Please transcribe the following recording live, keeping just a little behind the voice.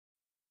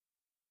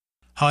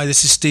Hi,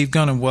 this is Steve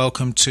Gunn, and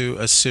welcome to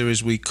a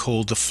series we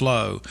call The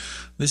Flow.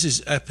 This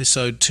is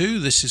episode 2.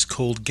 This is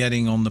called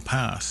Getting on the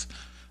Path.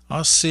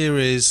 Our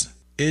series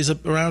is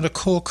around a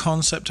core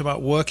concept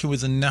about working with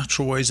the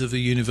natural ways of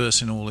the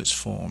universe in all its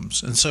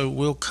forms. And so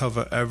we'll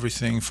cover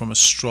everything from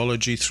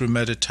astrology through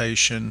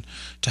meditation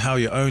to how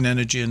your own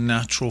energy and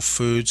natural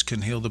foods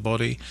can heal the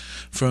body,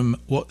 from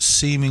what's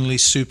seemingly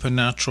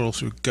supernatural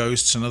through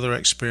ghosts and other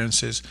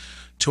experiences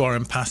to our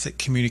empathic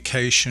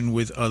communication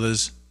with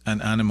others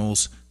and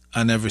animals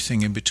and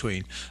everything in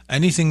between.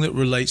 Anything that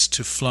relates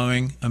to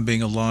flowing and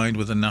being aligned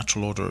with the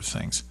natural order of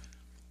things.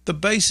 The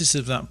basis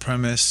of that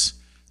premise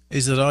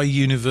is that our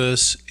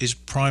universe is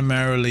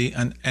primarily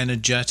an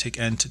energetic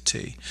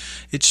entity.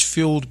 It's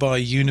fueled by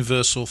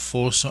universal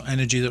force or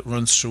energy that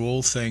runs through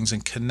all things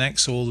and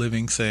connects all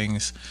living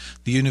things,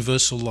 the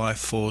universal life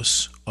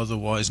force,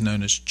 otherwise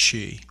known as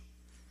Qi.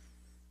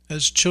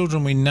 As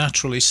children, we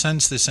naturally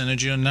sense this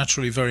energy and are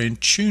naturally very in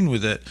tune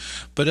with it.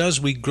 But as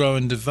we grow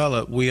and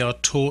develop, we are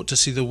taught to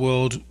see the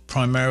world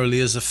primarily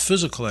as a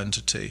physical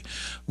entity.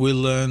 We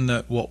learn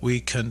that what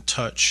we can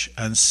touch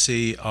and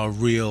see are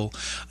real.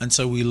 And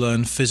so we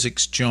learn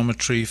physics,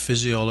 geometry,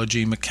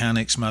 physiology,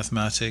 mechanics,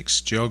 mathematics,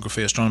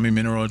 geography, astronomy,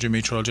 mineralogy,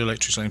 meteorology,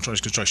 electrics,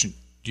 electronics, construction,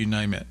 you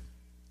name it.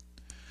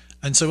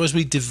 And so as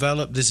we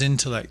develop this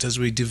intellect, as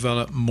we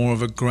develop more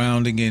of a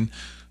grounding in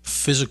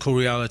physical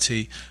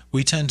reality,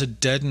 we tend to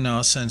deaden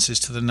our senses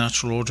to the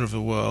natural order of the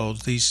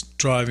world, these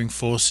driving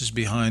forces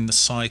behind the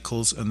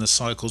cycles and the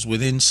cycles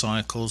within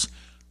cycles,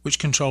 which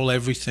control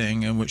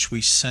everything and which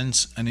we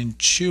sense and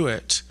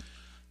intuit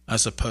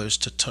as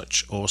opposed to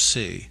touch or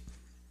see.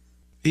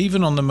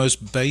 Even on the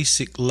most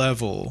basic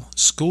level,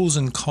 schools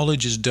and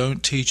colleges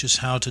don't teach us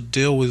how to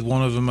deal with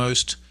one of the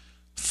most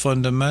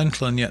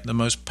fundamental and yet the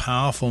most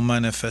powerful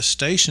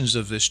manifestations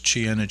of this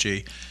Qi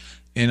energy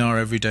in our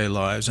everyday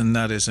lives, and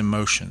that is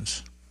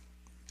emotions.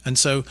 And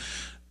so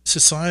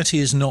society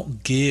is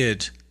not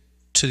geared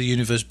to the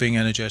universe being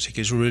energetic,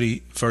 it's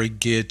really very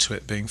geared to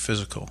it being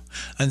physical.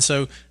 And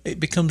so it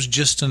becomes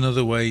just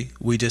another way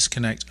we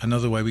disconnect,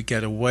 another way we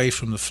get away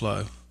from the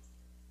flow.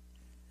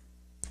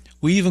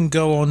 We even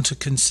go on to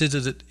consider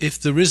that if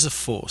there is a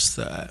force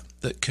there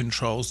that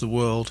controls the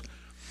world,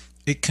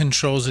 it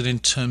controls it in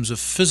terms of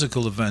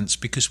physical events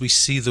because we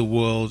see the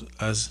world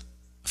as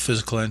a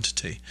physical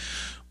entity.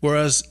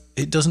 Whereas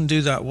it doesn't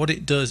do that. What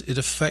it does, it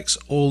affects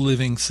all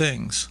living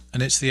things.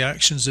 And it's the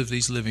actions of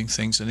these living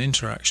things and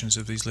interactions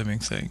of these living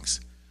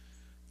things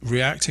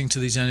reacting to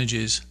these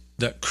energies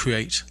that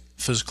create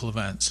physical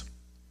events.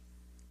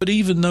 But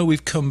even though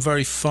we've come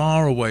very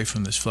far away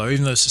from this flow,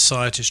 even though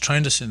society has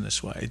trained us in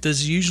this way,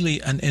 there's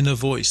usually an inner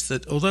voice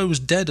that, although it was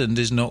deadened,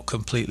 is not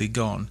completely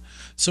gone.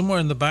 Somewhere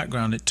in the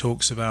background it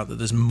talks about that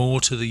there's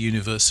more to the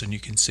universe than you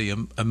can see,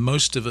 and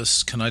most of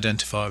us can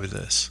identify with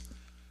this.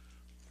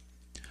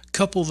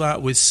 Couple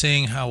that with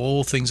seeing how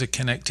all things are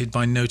connected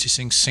by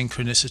noticing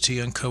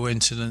synchronicity and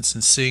coincidence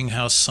and seeing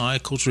how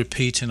cycles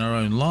repeat in our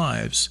own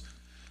lives,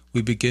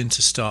 we begin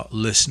to start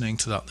listening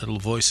to that little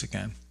voice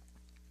again.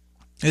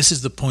 This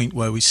is the point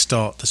where we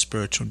start the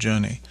spiritual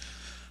journey.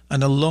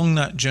 And along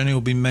that journey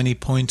will be many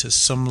pointers,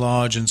 some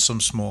large and some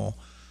small.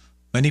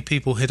 Many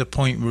people hit a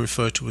point we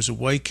refer to as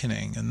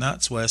awakening, and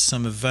that's where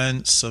some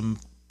event, some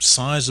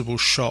sizable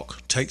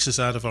shock takes us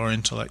out of our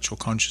intellectual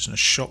consciousness,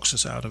 shocks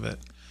us out of it,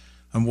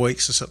 and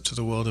wakes us up to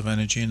the world of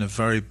energy in a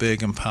very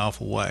big and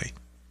powerful way.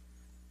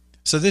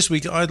 So this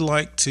week I'd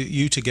like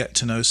you to get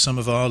to know some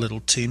of our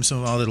little team, some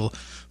of our little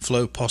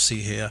flow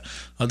posse here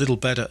a little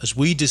better as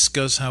we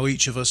discuss how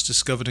each of us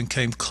discovered and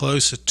came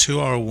closer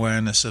to our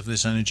awareness of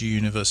this energy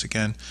universe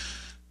again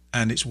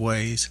and its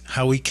ways,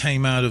 how we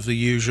came out of the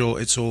usual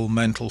it's all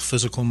mental,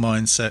 physical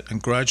mindset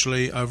and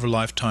gradually over a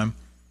lifetime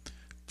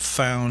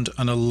found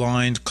and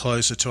aligned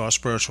closer to our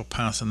spiritual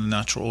path and the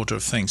natural order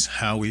of things,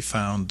 how we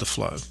found the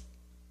flow.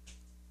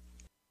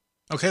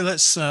 Okay,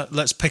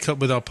 let's pick up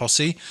with our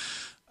posse.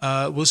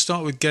 We'll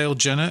start with Gail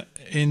Jenner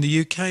in the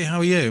UK. How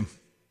are you?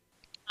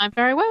 I'm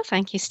very well,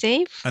 thank you,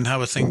 Steve. And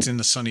how are things in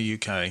the sunny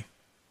UK?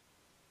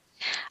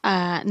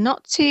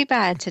 Not too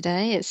bad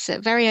today. It's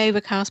very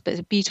overcast, but it's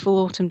a beautiful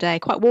autumn day.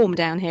 Quite warm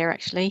down here,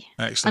 actually.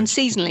 Excellent.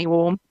 Unseasonably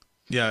warm.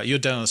 Yeah, you're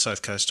down on the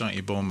south coast, aren't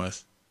you,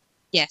 Bournemouth?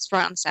 Yes,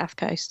 right on the south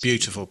coast.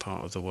 Beautiful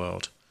part of the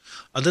world.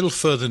 A little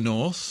further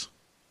north,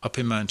 up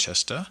in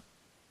Manchester,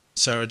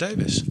 Sarah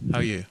Davis. How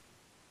are you?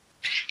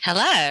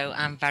 Hello,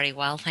 I'm very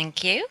well,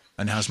 thank you.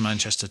 And how's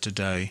Manchester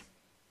today?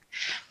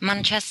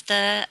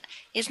 Manchester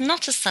is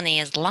not as sunny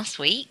as last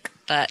week,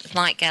 but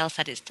like Gail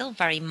said, it's still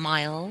very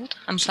mild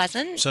and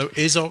pleasant. So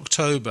is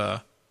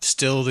October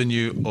still the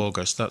new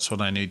August? That's what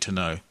I need to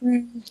know.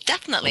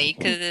 Definitely,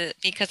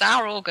 because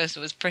our August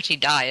was pretty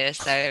dire,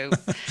 so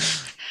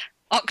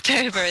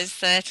October is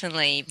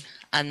certainly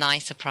a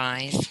nice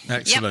surprise.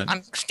 Excellent.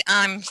 Yep,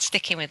 I'm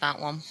sticking with that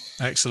one.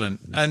 Excellent.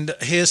 And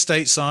here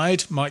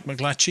stateside, Mike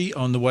McGlatchy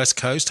on the West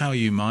Coast. How are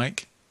you,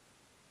 Mike?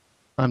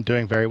 I'm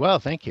doing very well,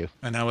 thank you.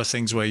 And how are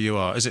things where you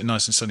are? Is it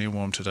nice and sunny and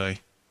warm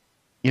today?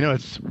 You know,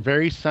 it's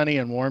very sunny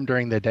and warm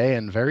during the day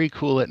and very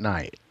cool at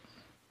night.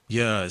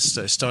 Yeah,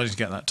 it's starting to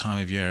get that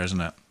time of year, isn't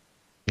it?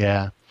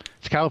 Yeah.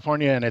 It's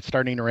California and it's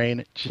starting to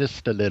rain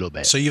just a little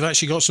bit. So you've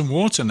actually got some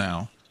water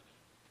now.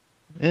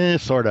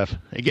 Sort of.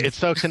 It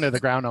soaks into the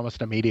ground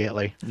almost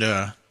immediately.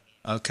 Yeah.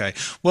 Okay.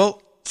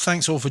 Well,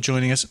 thanks all for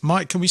joining us.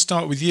 Mike, can we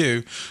start with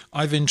you?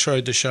 I've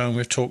introed the show and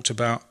we've talked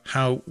about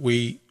how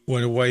we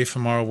went away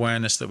from our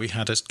awareness that we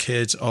had as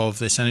kids of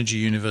this energy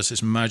universe,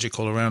 this magic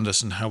all around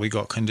us, and how we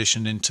got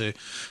conditioned into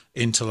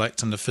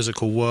intellect and the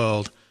physical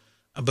world,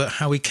 but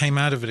how we came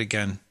out of it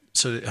again.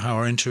 So how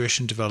our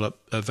intuition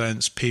developed,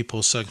 events,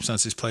 people,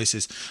 circumstances,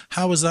 places.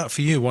 How was that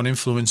for you? What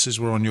influences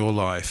were on your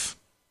life?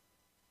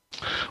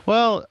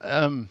 Well,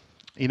 I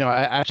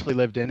actually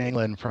lived in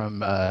England from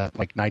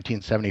like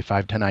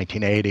 1975 to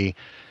 1980,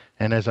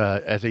 and as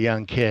a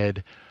young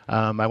kid,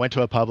 I went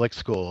to a public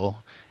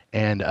school,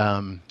 and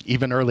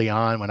even early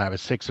on, when I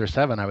was 6 or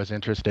 7, I was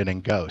interested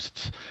in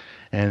ghosts.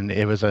 And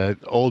it was an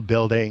old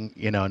building,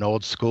 an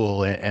old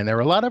school, and there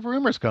were a lot of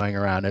rumors going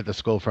around at the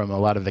school from a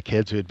lot of the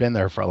kids who had been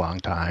there for a long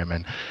time,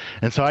 and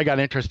so I got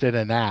interested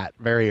in that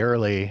very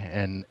early,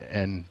 and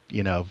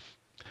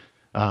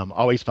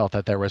always felt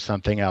that there was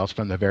something else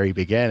from the very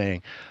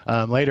beginning.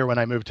 Later, when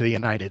I moved to the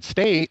United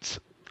States,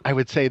 I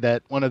would say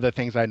that one of the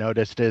things I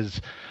noticed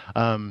is,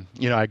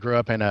 I grew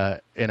up in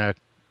a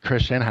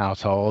Christian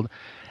household,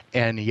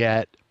 and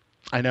yet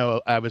I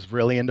know I was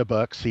really into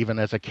books even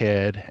as a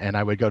kid, and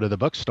I would go to the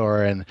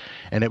bookstore, and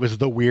it was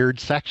the weird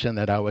section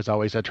that I was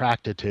always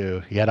attracted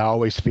to, yet I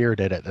always feared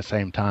it at the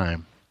same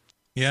time.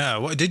 Yeah.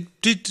 Well,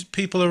 did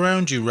people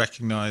around you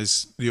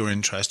recognize your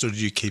interest, or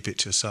did you keep it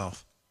to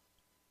yourself?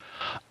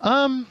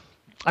 I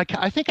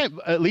think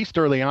at least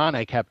early on,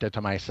 I kept it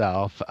to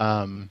myself.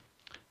 Growing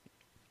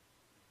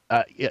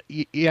up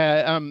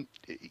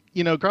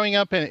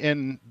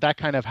in that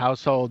kind of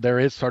household, there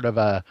is sort of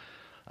a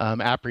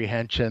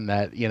apprehension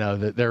that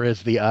that there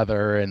is the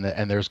other,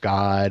 and there's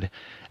God,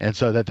 and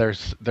so that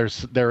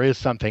there is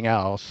something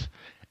else,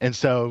 and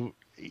so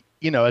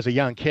as a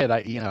young kid,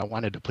 I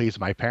wanted to please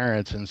my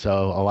parents, and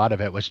so a lot of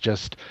it was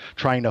just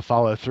trying to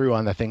follow through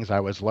on the things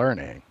I was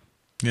learning.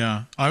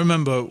 Yeah, I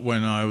remember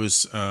when I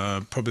was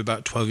probably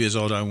about 12 years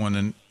old, I won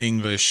an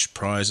English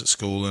prize at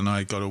school, and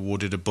I got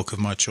awarded a book of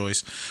my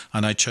choice,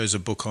 and I chose a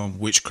book on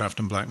witchcraft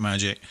and black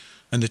magic,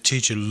 and the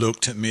teacher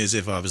looked at me as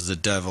if I was the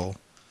devil,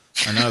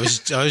 and I was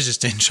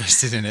just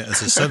interested in it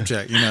as a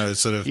subject,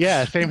 sort of.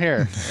 Yeah, same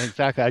here.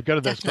 Exactly. I'd go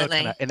to those books,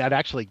 and I'd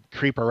actually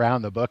creep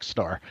around the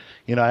bookstore.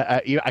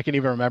 I can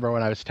even remember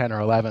when I was 10 or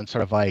 11,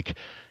 sort of like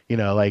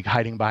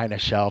hiding behind a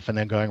shelf and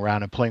then going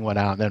around and pulling one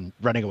out and then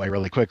running away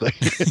really quickly.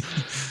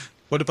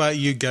 What about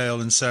you,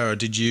 Gail and Sarah?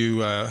 Did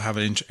you have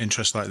an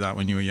interest like that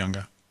when you were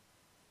younger?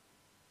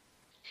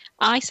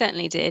 I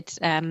certainly did.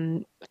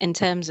 In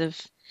terms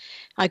of,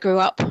 I grew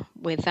up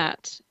with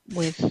that,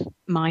 with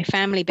my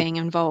family being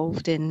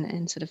involved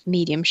in sort of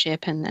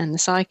mediumship and the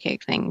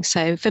psychic thing.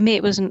 So for me,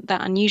 it wasn't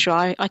that unusual.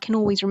 I can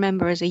always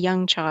remember as a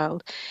young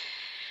child,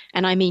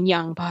 and I mean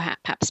young,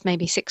 perhaps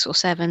maybe 6 or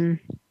 7,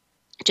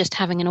 just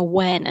having an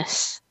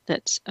awareness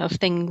of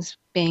things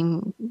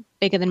being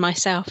bigger than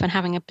myself, and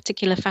having a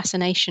particular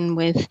fascination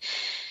with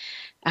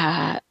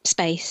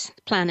space,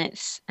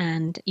 planets,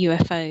 and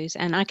UFOs.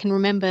 And I can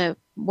remember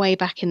way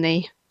back in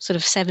the sort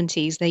of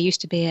 70s, there used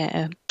to be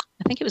I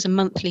think it was a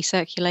monthly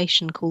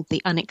circulation called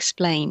The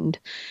Unexplained.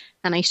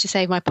 And I used to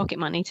save my pocket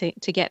money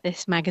to get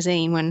this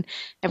magazine when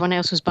everyone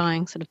else was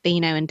buying sort of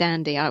Beano and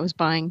Dandy. I was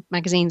buying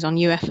magazines on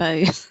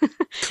UFOs.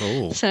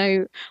 Cool.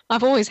 So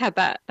I've always had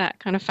that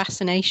kind of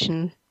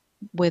fascination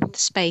with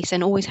space,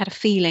 and always had a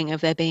feeling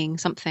of there being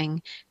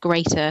something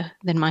greater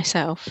than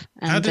myself.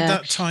 And, how did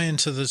that tie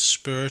into the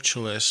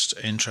spiritualist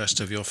interest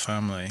of your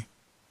family?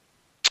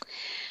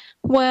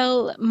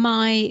 Well,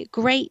 my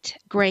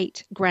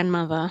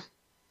great-great-grandmother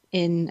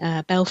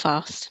in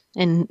Belfast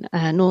in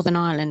Northern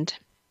Ireland,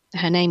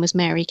 her name was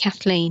Mary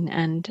Kathleen,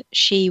 and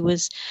she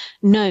was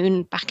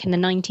known back in the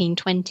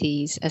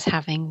 1920s as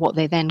having what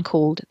they then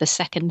called the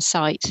second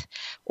sight,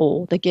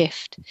 or the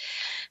gift.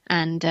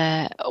 And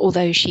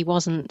although she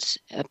wasn't,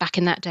 back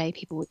in that day,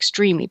 people were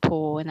extremely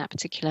poor in that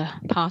particular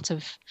part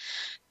of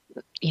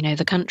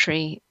the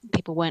country.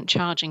 People weren't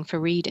charging for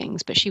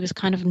readings, but she was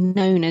kind of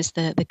known as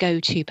the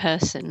go-to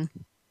person.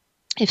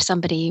 If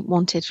somebody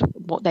wanted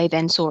what they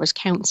then saw as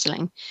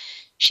counselling,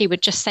 she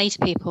would just say to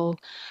people,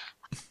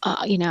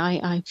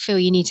 I feel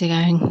you need to go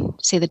and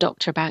see the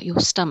doctor about your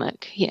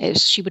stomach.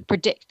 She would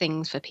predict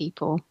things for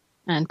people.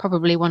 And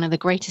probably one of the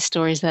greatest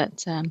stories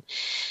that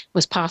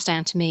was passed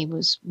down to me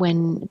was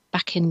when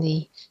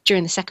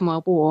during the Second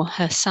World War,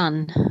 her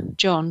son,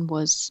 John,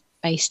 was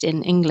based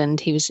in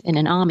England. He was in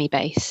an army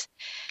base.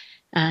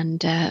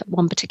 And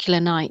one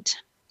particular night,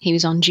 he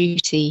was on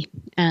duty.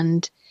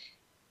 And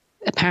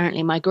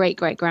apparently my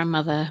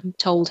great-great-grandmother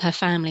told her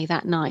family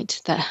that night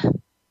that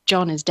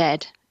John is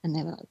dead. And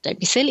they were like, don't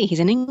be silly, he's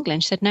in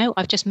England. She said, no,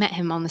 I've just met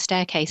him on the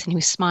staircase and he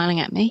was smiling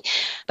at me.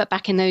 But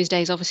back in those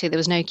days, obviously, there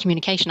was no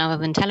communication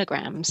other than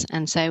telegrams.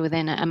 And so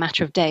within a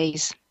matter of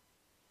days,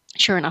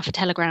 sure enough, a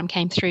telegram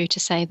came through to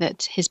say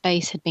that his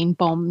base had been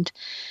bombed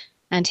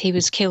and he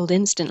was killed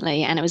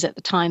instantly. And it was at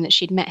the time that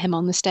she'd met him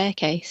on the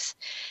staircase.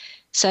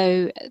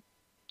 So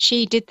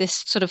she did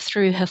this sort of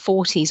through her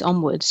 40s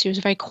onwards. She was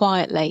a very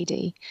quiet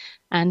lady,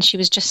 and she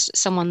was just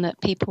someone that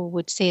people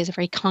would see as a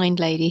very kind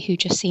lady who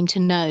just seemed to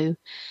know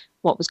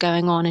what was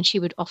going on, and she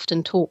would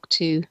often talk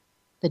to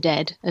the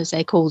dead, as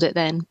they called it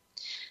then.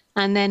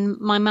 And then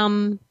my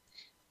mum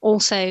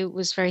also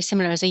was very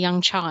similar as a young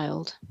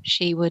child.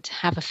 She would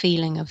have a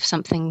feeling of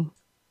something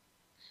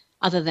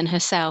other than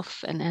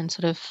herself and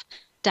sort of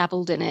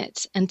dabbled in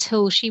it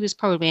until she was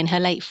probably in her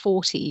late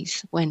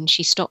 40s when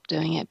she stopped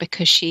doing it,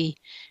 because she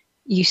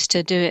used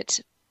to do it.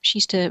 She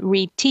used to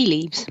read tea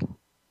leaves.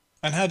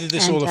 And how did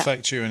this all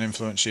affect you and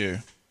influence you?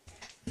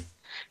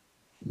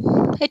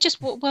 It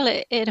just, well,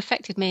 it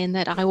affected me in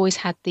that I always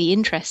had the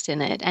interest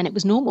in it, and it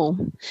was normal.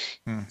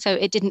 So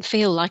it didn't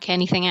feel like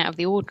anything out of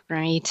the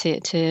ordinary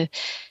to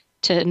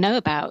know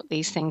about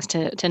these things,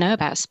 to know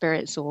about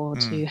spirits or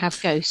to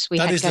have ghosts. We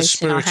had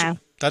ghosts in our house.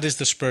 That is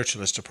the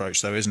spiritualist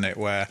approach, though, isn't it?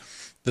 Where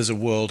there's a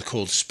world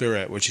called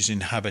spirit, which is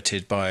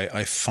inhabited by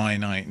a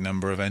finite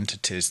number of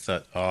entities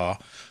that are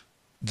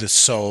the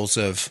souls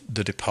of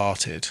the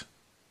departed,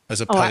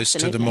 as opposed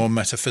to the more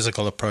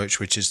metaphysical approach,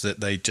 which is that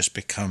they just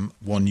become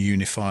one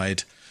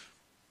unified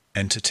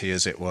entity,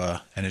 as it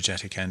were,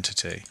 energetic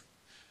entity.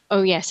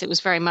 Oh, yes, it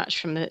was very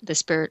much from the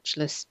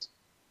spiritualist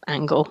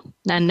angle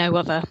and no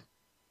other.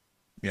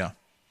 Yeah.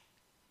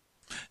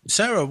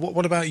 Sarah,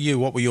 what about you?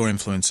 What were your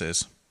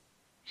influences?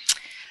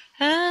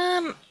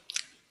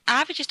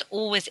 I was just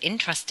always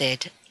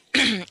interested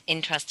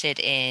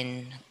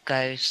in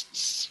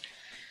ghosts,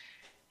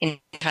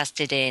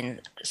 interested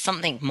in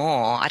something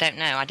more. I don't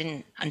know. I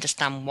didn't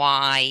understand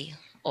why,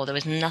 or there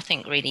was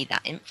nothing really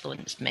that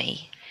influenced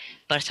me.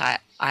 But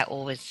I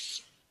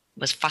always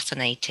was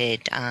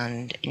fascinated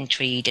and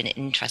intrigued and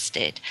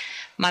interested.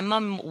 My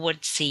mum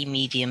would see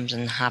mediums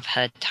and have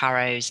her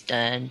tarots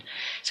done,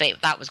 so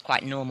that was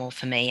quite normal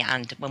for me.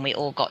 And when we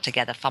all got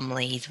together,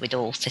 families, we'd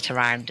all sit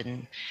around,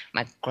 and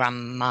my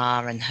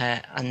grandma and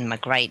her and my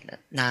great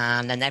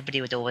nan, and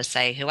everybody would always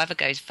say, whoever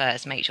goes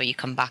first, make sure you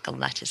come back and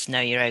let us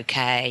know you're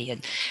okay.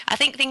 And I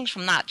think things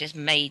from that just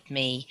made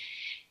me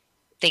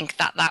think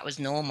that that was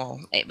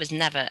normal. It was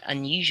never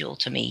unusual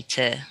to me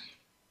to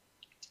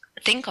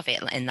think of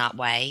it in that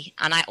way.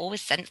 And I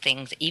always sensed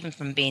things, even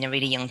from being a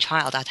really young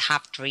child. I'd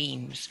have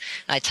dreams,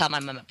 and I'd tell my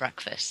mum at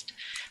breakfast,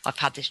 I've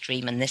had this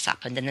dream and this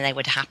happened, and then they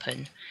would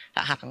happen.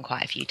 That happened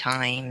quite a few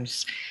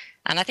times,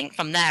 and I think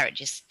from there it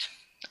just,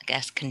 I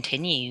guess,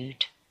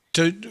 continued.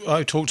 So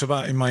I talked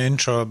about in my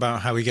intro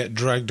about how we get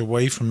dragged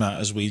away from that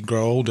as we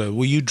grow older.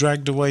 Were you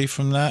dragged away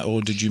from that,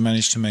 or did you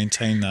manage to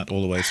maintain that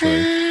all the way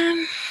through?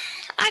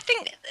 I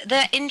think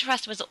the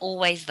interest was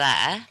always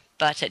there,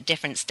 but at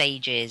different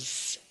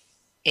stages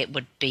it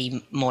would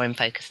be more in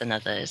focus than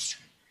others.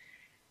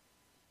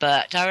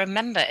 But I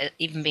remember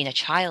even being a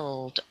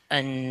child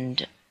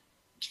and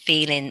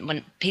feeling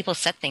when people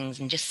said things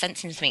and just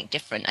sensing something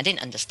different. I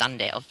didn't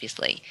understand it,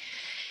 obviously,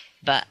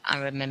 but I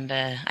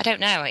remember, I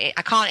don't know,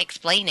 I can't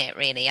explain it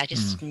really. I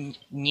just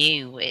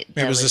knew it.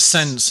 It was a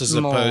sense as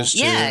opposed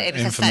to it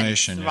was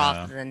information. A sense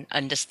rather than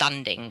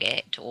understanding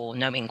it or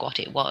knowing what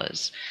it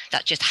was.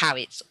 That's just how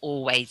it's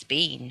always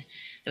been.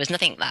 There was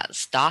nothing that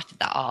started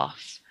that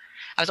off.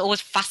 I was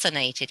always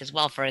fascinated as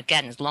well, for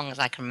again, as long as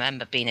I can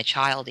remember being a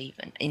child,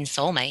 even in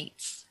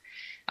soulmates.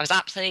 I was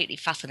absolutely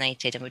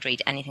fascinated and would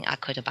read anything I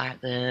could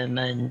about them.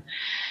 And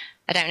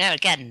I don't know,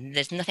 again,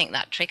 there's nothing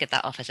that triggered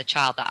that off as a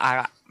child that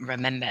I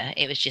remember.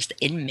 It was just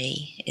in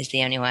me, is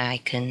the only way I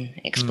can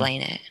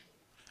explain it.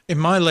 In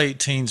my late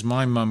teens,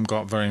 my mum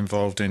got very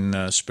involved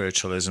in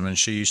spiritualism, and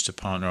she used to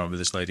partner up with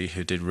this lady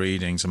who did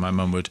readings, and my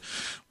mum would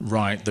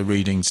write the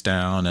readings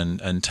down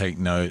and take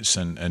notes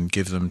and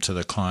give them to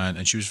the client,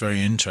 and she was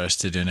very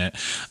interested in it.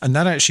 And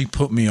that actually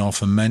put me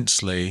off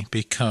immensely,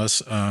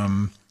 because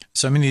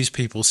so many of these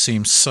people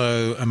seem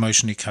so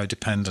emotionally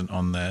codependent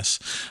on this,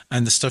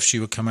 and the stuff she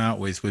would come out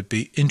with would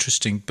be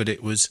interesting, but there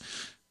was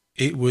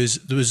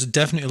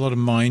definitely a lot of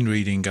mind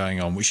reading going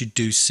on, which you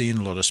do see in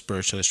a lot of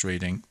spiritualist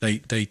reading.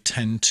 They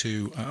tend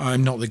to,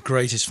 I'm not the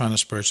greatest fan of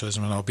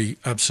spiritualism, and I'll be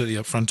absolutely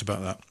upfront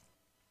about that.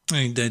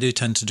 They do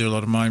tend to do a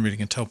lot of mind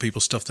reading and tell people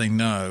stuff they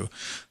know,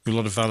 a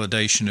lot of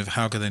validation of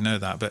how could they know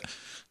that. But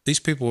these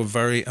people were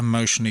very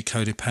emotionally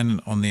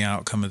codependent on the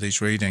outcome of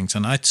these readings,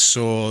 and I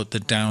saw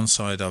the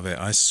downside of it.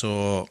 I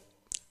saw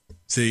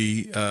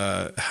the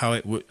how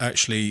it would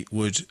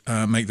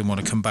make them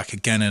want to come back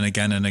again and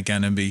again and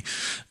again and be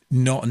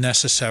not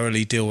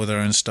necessarily deal with their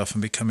own stuff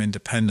and become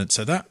independent.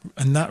 So that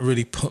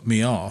really put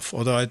me off.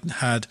 Although I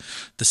had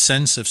the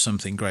sense of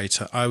something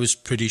greater, I was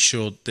pretty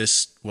sure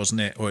this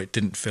wasn't it, or it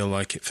didn't feel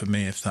like it for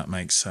me, if that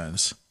makes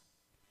sense.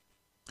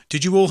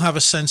 Did you all have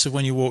a sense of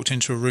when you walked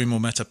into a room or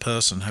met a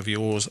person? Have you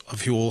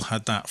all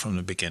had that from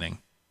the beginning?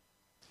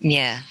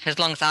 Yeah, as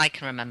long as I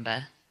can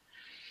remember.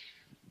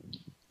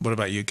 What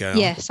about you, Gail?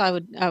 Yes, I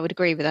would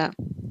agree with that.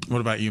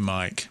 What about you,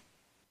 Mike?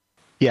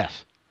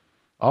 Yes,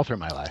 all through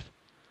my life.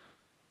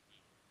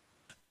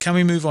 Can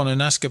we move on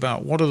and ask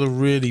about what are the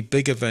really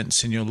big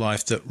events in your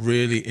life that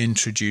really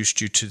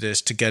introduced you to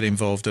this, to get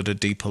involved at a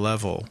deeper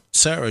level?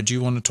 Sarah, do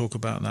you want to talk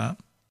about that?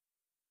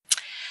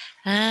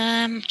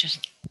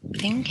 Just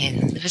thinking.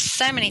 There was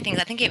so many things.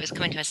 I think it was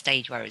coming to a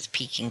stage where it was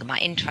peaking. My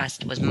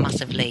interest was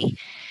massively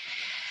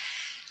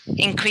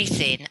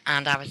increasing,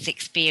 and I was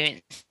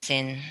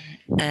experiencing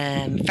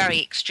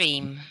very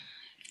extreme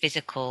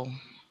physical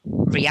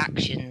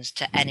reactions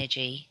to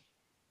energy.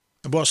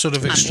 What sort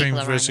of And extreme people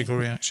around physical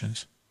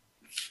reactions?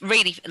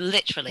 Really,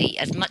 literally,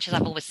 as much as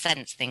I've always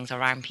sensed things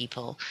around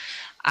people,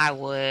 they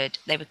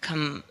would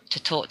come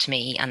to talk to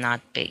me, and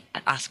I'd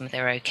ask them if they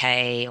were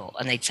okay,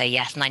 and they'd say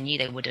yes, and I knew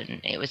they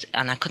wouldn't.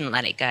 And I couldn't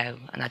let it go,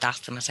 and I'd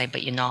ask them, I say,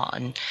 but you're not,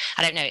 and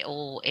I don't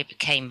know. It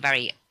became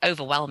very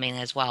overwhelming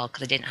as well,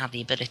 because I didn't have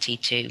the ability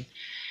to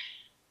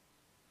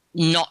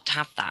not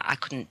have that. I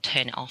couldn't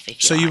turn it off.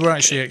 So you were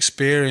actually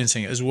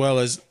experiencing it, as well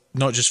as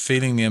not just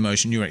feeling the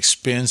emotion. You were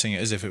experiencing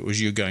it as if it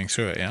was you going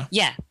through it. Yeah.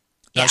 Yeah.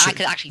 Yeah, I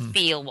could actually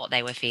feel what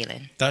they were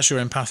feeling. That's your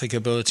empathic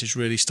abilities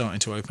really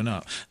starting to open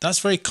up. That's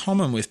very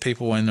common with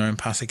people when their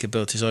empathic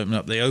abilities open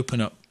up. They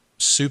open up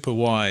super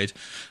wide,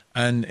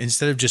 and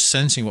instead of just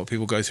sensing what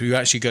people go through, you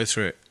actually go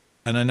through it.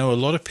 And I know a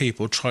lot of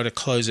people try to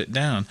close it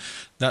down.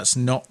 That's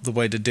not the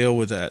way to deal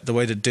with it. The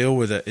way to deal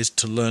with it is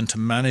to learn to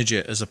manage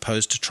it as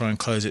opposed to try and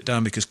close it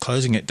down, because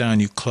closing it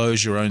down, you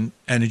close your own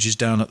energies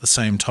down at the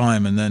same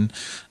time, and then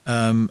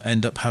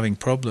end up having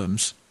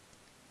problems.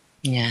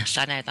 Yes,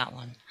 I know that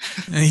one.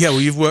 Yeah,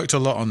 well, you've worked a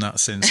lot on that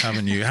since,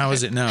 haven't you? How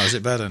is it now? Is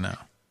it better now?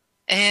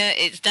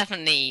 It's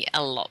definitely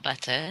a lot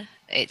better.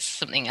 It's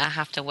something I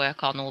have to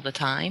work on all the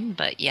time,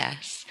 but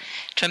yes,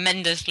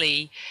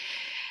 tremendously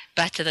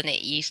better than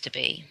it used to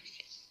be.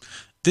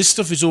 This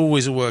stuff is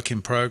always a work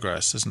in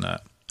progress, isn't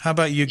it? How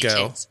about you,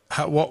 Gail?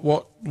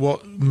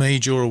 What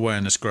made your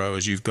awareness grow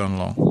as you've gone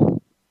along?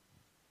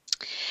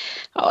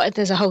 Oh,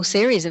 there's a whole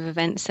series of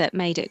events that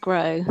made it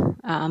grow.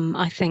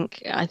 I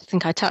think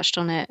I touched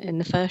on it in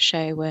the first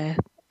show, where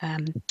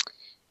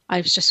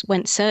I just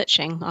went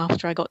searching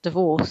after I got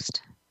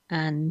divorced,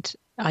 and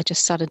I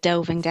just started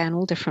delving down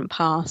all different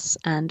paths,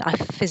 and I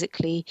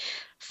physically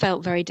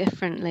felt very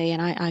differently.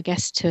 And I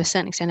guess to a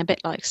certain extent, a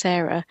bit like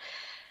Sarah,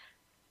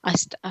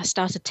 I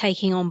started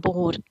taking on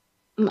board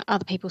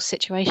other people's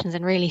situations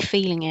and really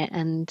feeling it,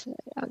 and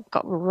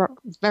got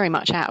very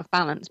much out of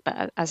balance.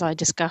 But as I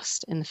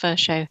discussed in the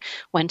first show,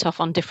 went off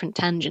on different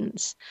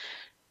tangents,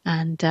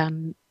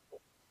 and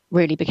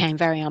really became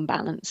very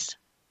unbalanced.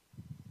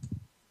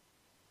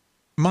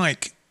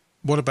 Mike,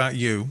 what about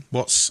you?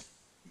 What's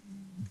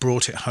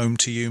brought it home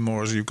to you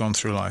more as you've gone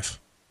through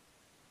life?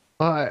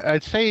 Well,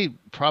 I'd say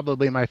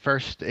probably my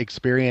first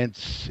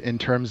experience in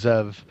terms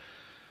of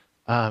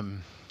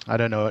I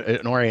don't know,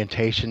 an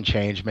orientation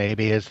change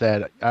maybe, is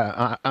that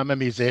I'm a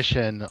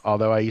musician,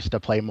 although I used to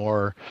play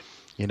more,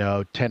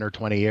 10 or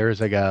 20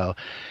 years ago.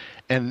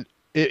 And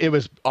it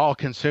was all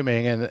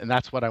consuming, and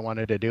that's what I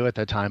wanted to do at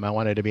the time. I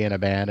wanted to be in a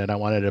band, and I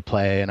wanted to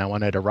play, and I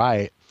wanted to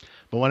write.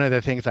 But one of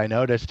the things I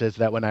noticed is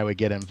that when I would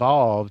get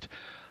involved,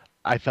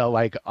 I felt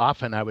like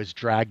often I was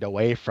dragged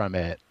away from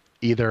it,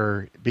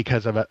 either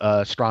because of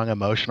a strong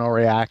emotional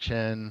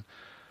reaction,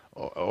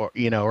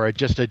 or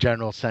just a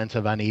general sense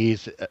of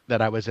unease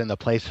that I was in the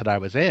place that I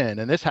was in.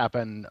 And this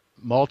happened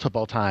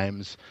multiple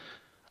times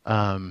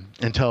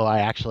until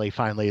I actually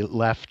finally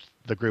left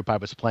the group I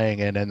was playing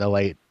in the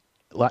late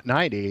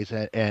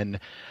 90s. And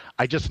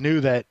I just knew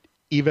that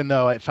even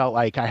though it felt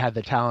like I had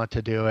the talent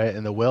to do it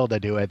and the will to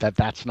do it,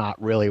 that's not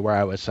really where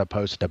I was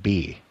supposed to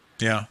be.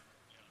 Yeah.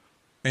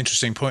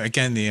 Interesting point.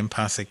 Again, the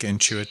empathic,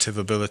 intuitive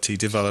ability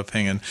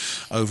developing and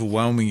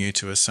overwhelming you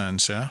to a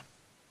sense, yeah?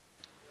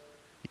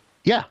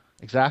 Yeah,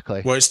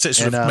 exactly. Well, it's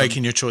sort of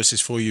making your choices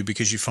for you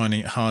because you're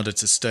finding it harder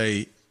to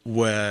stay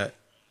where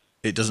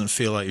it doesn't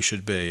feel like you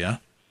should be, yeah?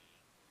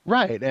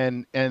 Right.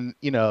 And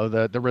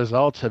the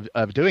results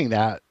of doing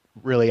that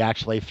really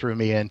actually threw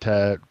me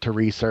into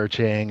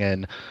researching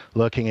and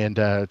looking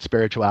into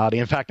spirituality.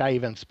 In fact, I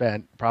even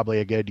spent probably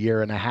a good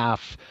year and a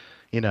half,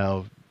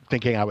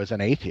 thinking I was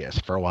an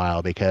atheist for a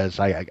while, because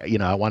I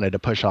wanted to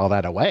push all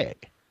that away.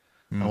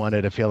 I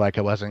wanted to feel like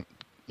I wasn't,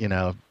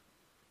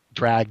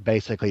 dragged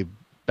basically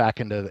back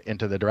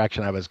into the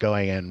direction I was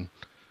going in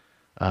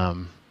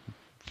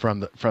from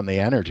the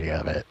energy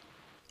of it.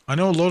 I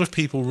know a lot of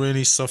people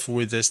really suffer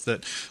with this,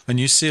 and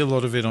you see a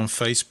lot of it on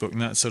Facebook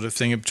and that sort of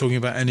thing, of talking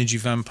about energy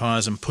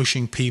vampires and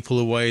pushing people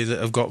away that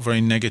have got very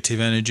negative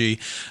energy,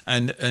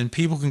 and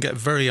people can get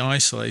very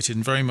isolated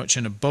and very much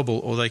in a bubble,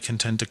 or they can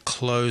tend to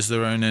close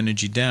their own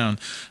energy down.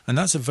 And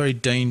that's a very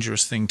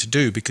dangerous thing to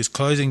do, because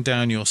closing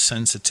down your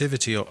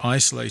sensitivity or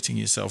isolating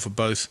yourself are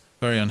both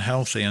very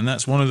unhealthy. And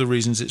that's one of the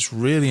reasons it's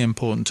really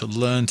important to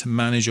learn to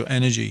manage your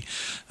energy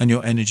and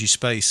your energy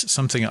space,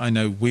 something I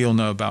know we all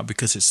know about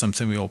because it's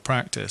something we all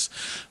practice.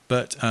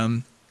 But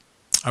I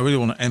really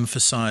want to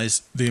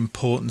emphasize the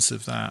importance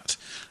of that.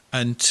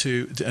 And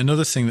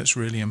another thing that's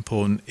really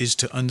important is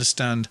to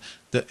understand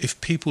that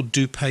if people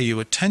do pay you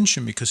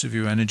attention because of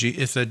your energy,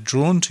 if they're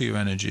drawn to your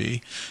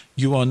energy,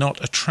 you are not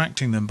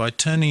attracting them. By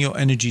turning your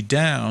energy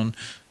down,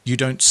 you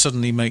don't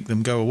suddenly make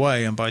them go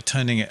away, and by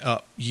turning it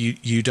up,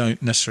 you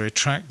don't necessarily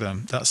attract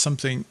them. That's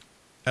something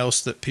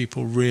else that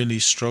people really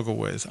struggle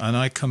with. And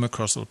I come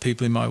across a lot of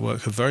people in my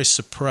work who are very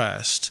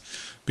suppressed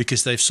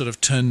because they've sort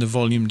of turned the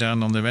volume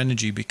down on their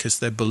energy because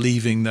they're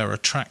believing they're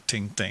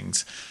attracting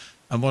things.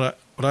 And what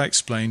I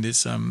explained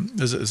is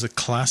there's a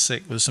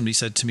classic where somebody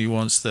said to me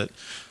once that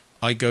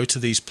I go to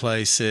these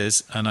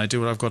places and I do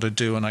what I've got to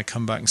do and I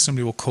come back and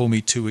somebody will call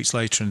me 2 weeks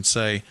later and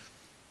say,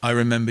 I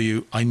remember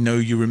you, I know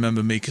you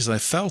remember me because I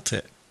felt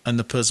it. And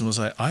the person will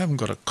say, I haven't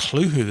got a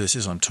clue who this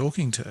is I'm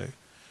talking to.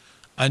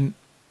 And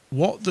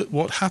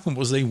what happened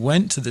was they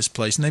went to this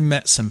place and they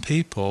met some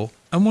people,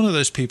 and one of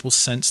those people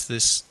sensed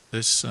this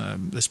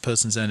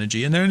person's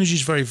energy, and their energy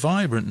is very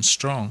vibrant and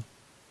strong.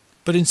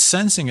 But in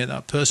sensing it,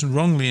 that person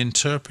wrongly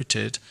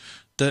interpreted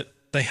that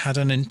they had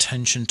an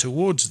intention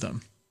towards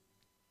them,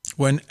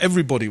 when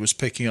everybody was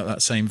picking up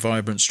that same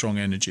vibrant, strong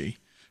energy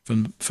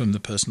from the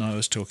person I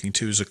was talking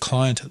to as a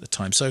client at the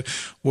time. So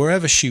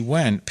wherever she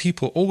went,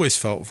 people always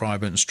felt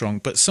vibrant and strong,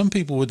 but some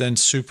people would then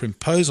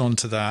superimpose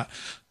onto that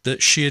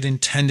she had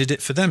intended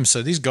it for them.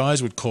 So these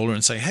guys would call her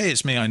and say, hey,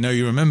 it's me, I know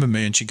you remember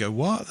me. And she'd go,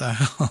 what the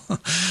hell?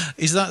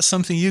 Is that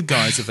something you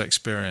guys have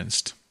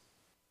experienced?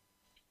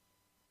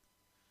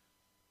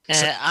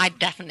 I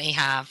definitely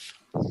have.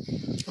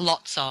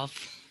 Lots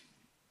of.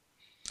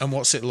 And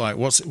what's it like?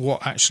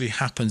 What actually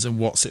happens and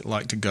what's it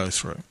like to go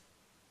through?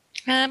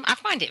 I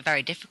find it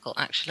very difficult,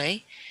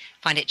 actually.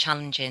 I find it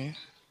challenging.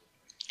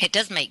 It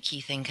does make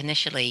you think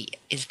initially,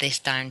 is this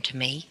down to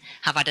me?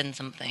 Have I done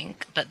something?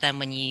 But then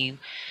when you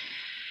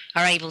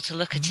are able to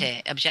look at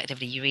it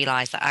objectively, you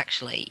realise that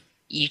actually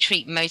you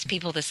treat most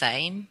people the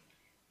same,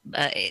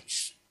 but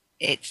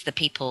it's the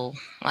people,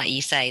 like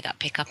you say, that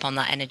pick up on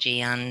that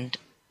energy and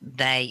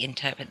they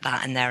interpret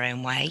that in their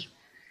own way.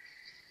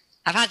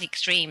 I've had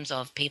extremes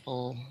of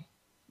people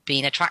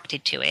being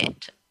attracted to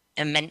it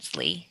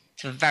immensely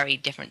to very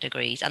different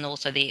degrees, and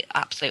also the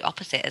absolute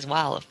opposite as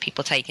well, of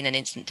people taking an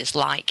instant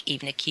dislike,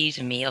 even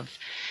accusing me of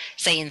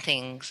saying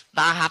things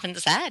that I haven't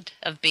said,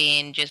 of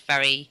being just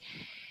very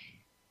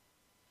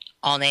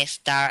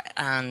honest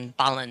and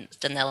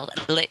balanced, and they'll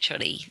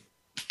literally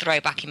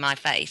throw back in my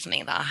face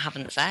something that I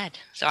haven't said.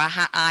 So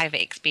I've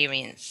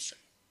experienced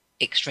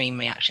extreme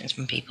reactions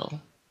from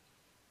people.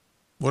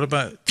 What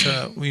about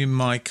you,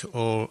 Mike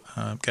or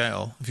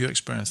Gail? Have you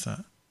experienced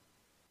that?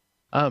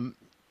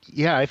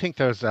 Yeah, I think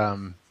those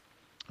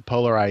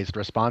polarized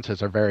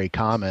responses are very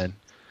common.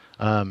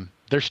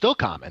 They're still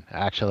common,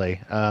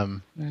 actually.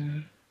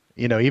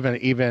 You know,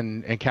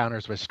 even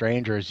encounters with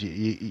strangers,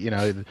 you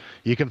know,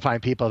 you can find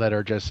people that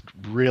are just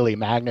really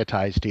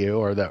magnetized to you,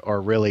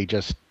 or really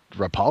just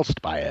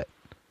repulsed by it.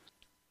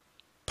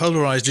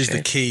 Polarized is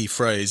the key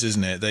phrase,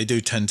 isn't it? They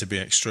do tend to be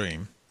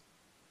extreme.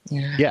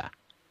 Yeah,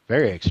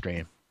 very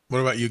extreme. What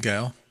about you,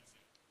 Gail?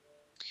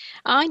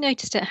 I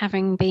noticed it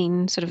having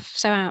been sort of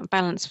so out of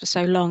balance for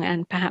so long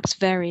and perhaps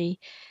very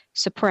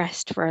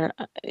suppressed for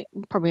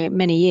probably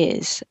many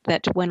years,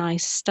 that when I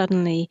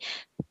suddenly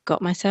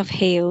got myself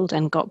healed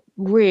and got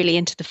really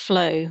into the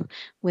flow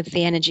with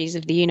the energies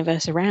of the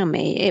universe around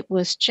me, it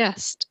was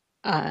just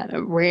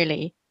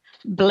really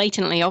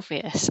blatantly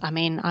obvious. I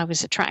mean, I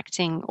was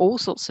attracting all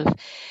sorts of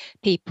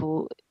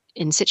people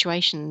in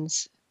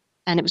situations,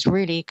 and it was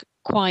really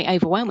quite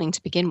overwhelming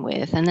to begin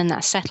with, and then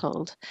that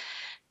settled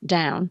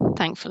down,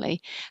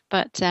 thankfully.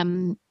 But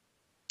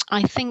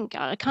I think,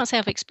 I can't say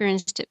I've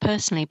experienced it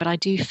personally, but I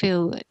do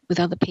feel with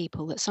other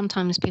people that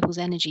sometimes people's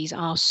energies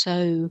are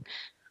so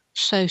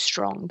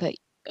strong that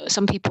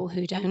some people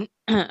who don't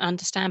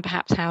understand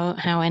perhaps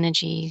how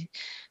energy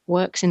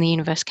works in the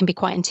universe can be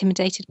quite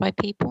intimidated by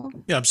people.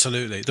 Yeah,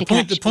 absolutely.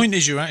 The point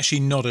is you're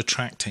actually not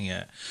attracting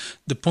it.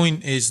 The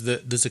point is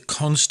that there's a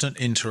constant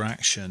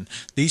interaction.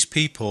 These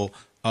people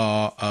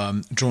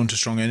are drawn to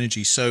strong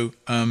energy. So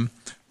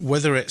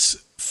whether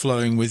it's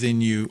flowing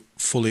within you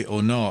fully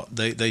or not,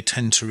 they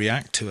tend to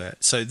react to it.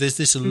 So there's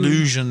this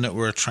illusion that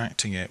we're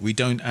attracting it. We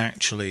don't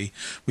actually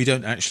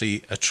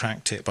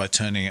attract it by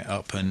turning it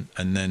up and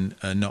then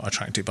not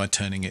attract it by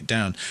turning it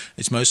down.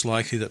 It's most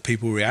likely that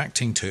people are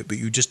reacting to it, but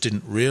you just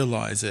didn't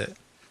realize it.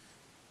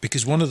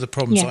 Because one of the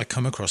problems I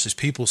come across is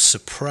people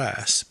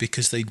suppress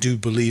because they do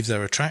believe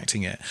they're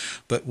attracting it.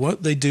 But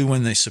what they do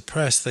when they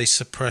suppress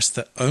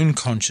their own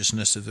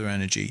consciousness of their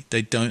energy.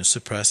 They don't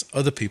suppress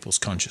other people's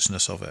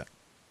consciousness of it.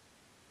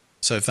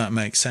 So if that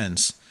makes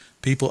sense,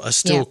 people are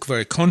still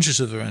very conscious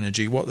of their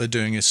energy. What they're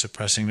doing is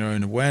suppressing their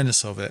own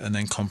awareness of it and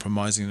then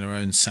compromising their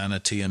own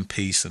sanity and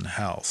peace and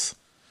health.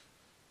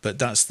 But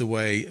that's the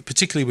way,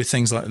 particularly with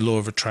things like the law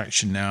of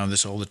attraction now,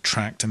 this whole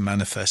attract and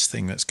manifest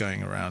thing that's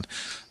going around.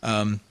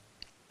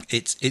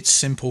 It's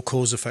simple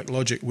cause-effect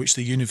logic, which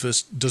the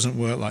universe doesn't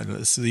work like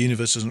this. The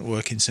universe doesn't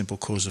work in simple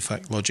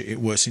cause-effect logic. It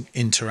works in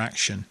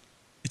interaction.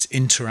 It's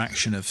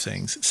interaction of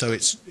things. So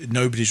it's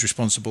nobody's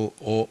responsible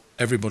or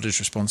everybody's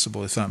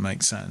responsible, if that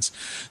makes sense.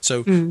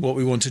 So what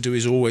we want to do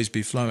is always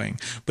be flowing.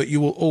 But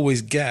you will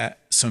always get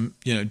some,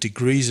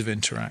 degrees of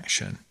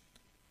interaction.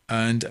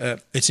 And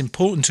it's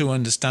important to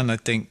understand, I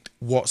think,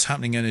 what's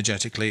happening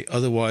energetically.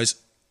 Otherwise,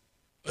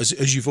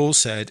 as you've all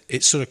said,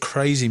 it's sort of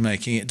crazy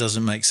making it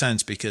doesn't make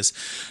sense, because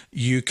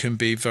you can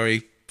be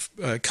very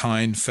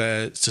kind,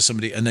 fair to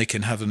somebody, and they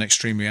can have an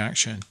extreme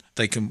reaction.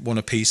 They can want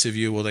a piece of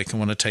you, or they can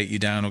want to take you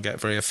down, or get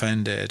very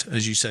offended.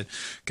 As you said,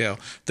 Gail,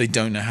 they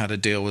don't know how to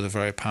deal with a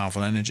very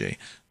powerful energy.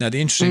 Now,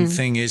 the interesting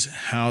thing is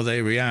how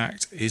they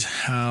react is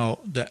how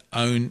their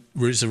own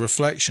is a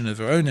reflection of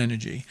their own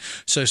energy.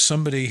 So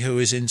somebody who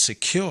is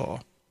insecure,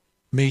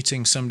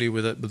 meeting somebody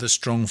with a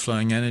strong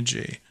flowing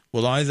energy,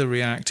 will either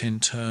react in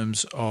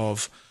terms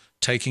of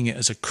taking it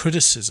as a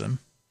criticism,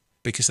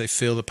 because they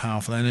feel the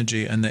powerful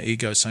energy and their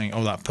ego saying,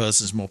 oh, that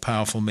person's more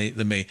powerful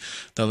than me.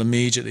 They'll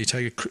immediately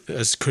take it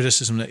as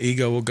criticism. The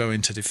ego will go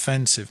into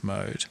defensive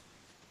mode.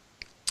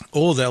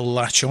 Or they'll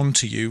latch on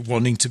to you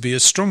wanting to be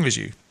as strong as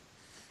you,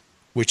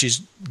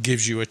 which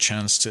gives you a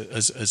chance to,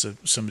 as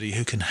somebody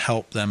who can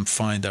help them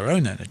find their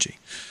own energy.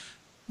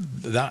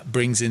 That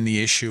brings in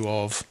the issue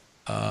of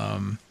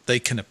they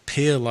can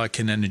appear like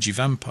an energy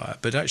vampire,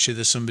 but actually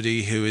there's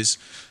somebody who is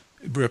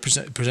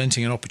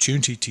presenting an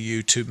opportunity to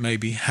you to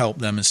maybe help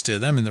them and steer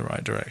them in the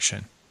right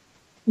direction.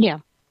 Yeah.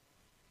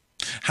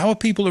 How are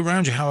people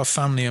around you? How are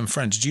family and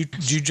friends? Do you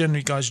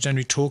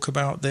generally talk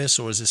about this,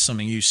 or is this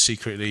something you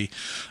secretly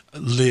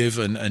live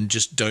and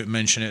just don't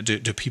mention it?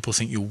 Do people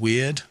think you're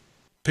weird?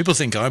 People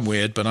think I'm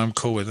weird, but I'm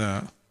cool with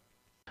that.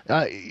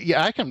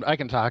 Yeah, I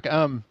can talk.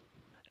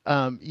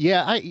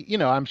 Yeah,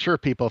 I'm sure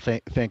people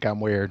think I'm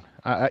weird.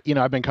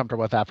 I've been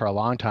comfortable with that for a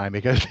long time,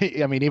 because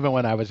I mean, even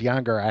when I was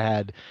younger, I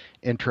had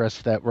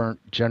interests that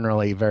weren't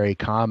generally very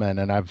common,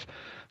 and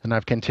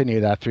I've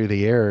continued that through the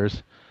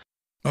years.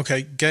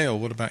 Okay, Gail,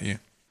 what about you?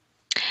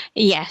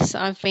 Yes,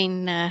 I've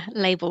been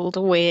labelled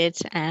a weird,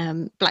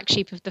 black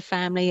sheep of the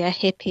family, a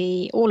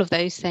hippie, all of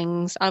those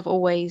things. I've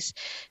always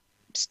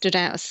stood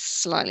out as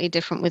slightly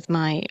different with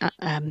my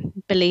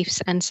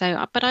beliefs, and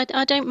so, but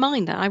I don't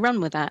mind that. I run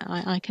with that.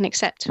 I can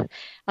accept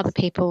other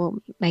people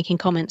making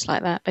comments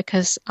like that,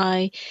 because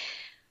I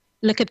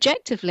look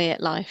objectively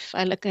at life.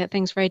 I look at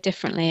things very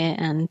differently,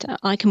 and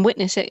I can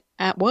witness it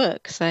at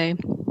work. So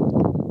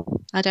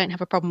I don't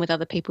have a problem with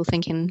other people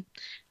thinking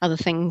other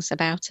things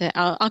about it.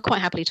 I'll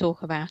quite happily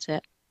talk about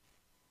it.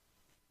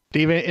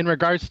 Steve, in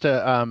regards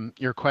to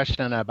your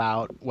question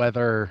about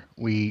whether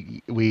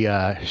we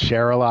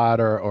share a lot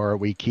or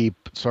we keep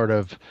sort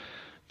of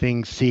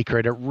things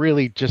secret, it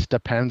really just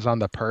depends on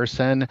the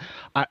person.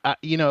 I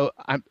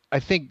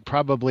think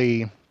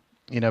probably,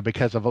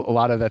 because of a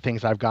lot of the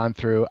things I've gone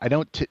through, I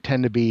don't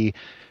tend to be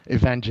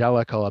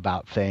evangelical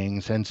about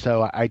things, and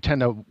so I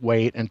tend to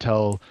wait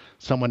until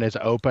someone is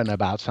open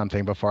about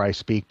something before I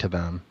speak to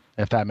them,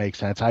 if that makes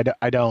sense. I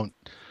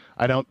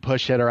don't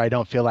push it, or I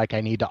don't feel like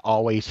I need to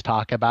always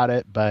talk about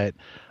it, but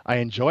I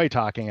enjoy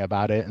talking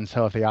about it. And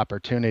so if the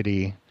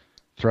opportunity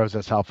throws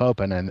itself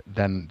open, and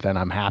then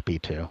I'm happy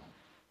to.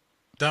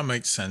 That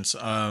makes sense.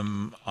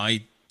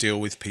 I deal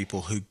with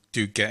people who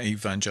do get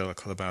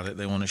evangelical about it.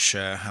 They want to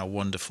share how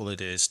wonderful it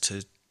is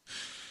to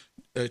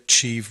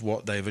achieve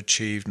what they've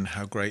achieved and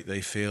how great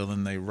they feel,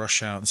 and they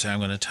rush out and say, I'm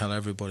going to tell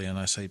everybody. And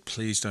I say,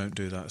 please don't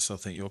do that, so they'll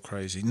think you're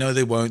crazy. No,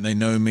 they won't. They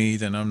know me,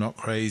 then I'm not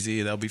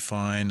crazy, they'll be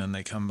fine. And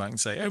they come back and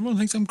say, everyone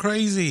thinks I'm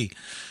crazy.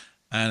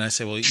 And I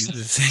say, well, the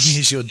thing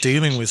is, you're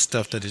dealing with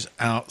stuff that is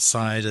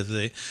outside of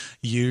the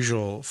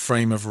usual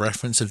frame of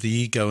reference of the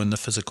ego and the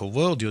physical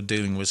world. You're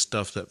dealing with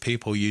stuff that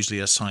people usually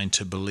assign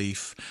to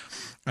belief.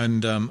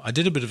 And I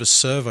did a bit of a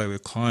survey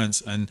with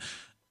clients, and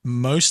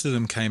most of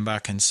them came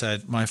back and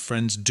said, my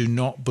friends do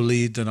not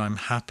believe that I'm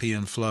happy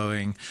and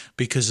flowing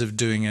because of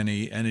doing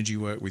any energy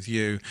work with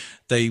you.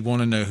 They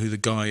want to know who the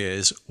guy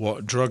is,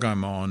 what drug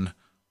I'm on,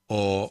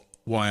 or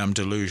why I'm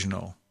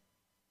delusional.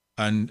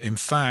 And in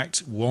fact,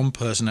 one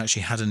person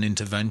actually had an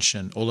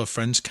intervention. All her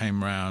friends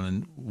came around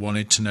and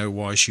wanted to know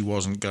why she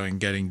wasn't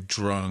getting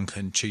drunk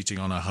and cheating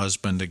on her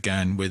husband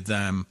again with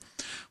them,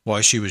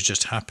 why she was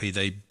just happy.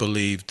 They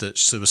believed that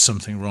there was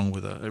something wrong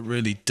with her. It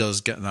really does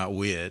get that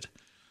weird.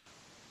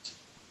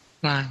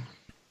 Wow.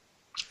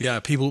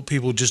 Yeah,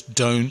 people just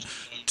don't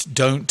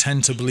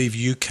tend to believe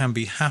you can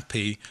be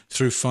happy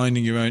through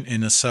finding your own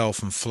inner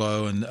self and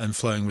flow and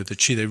flowing with the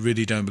chi. They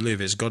really don't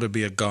believe it. It's got to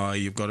be a guy,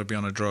 you've got to be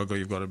on a drug, or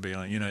you've got to be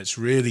on, it's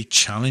really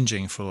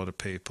challenging for a lot of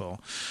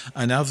people.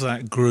 And of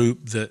that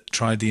group that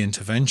tried the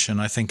intervention,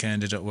 I think I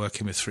ended up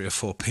working with 3 or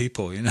 4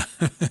 people,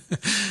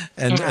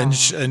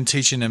 and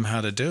teaching them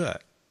how to do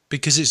it.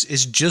 Because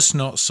it's just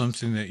not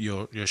something that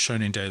you're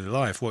shown in daily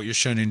life. What you're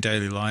shown in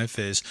daily life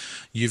is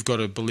you've got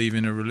to believe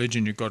in a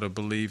religion, you've got to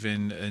believe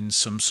in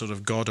some sort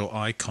of god or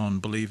icon,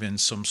 believe in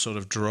some sort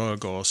of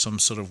drug or some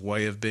sort of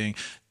way of being.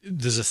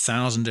 There's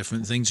 1,000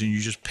 different things, and you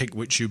just pick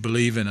which you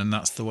believe in, and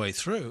that's the way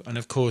through. And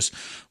of course,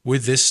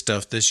 with this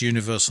stuff, this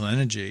universal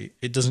energy,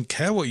 it doesn't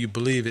care what you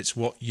believe, it's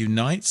what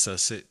unites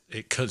us.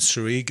 It cuts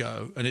through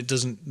ego, and it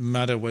doesn't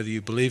matter whether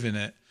you believe in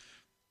it.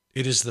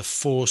 It is the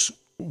force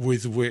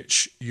with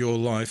which your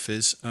life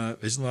is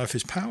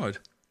powered.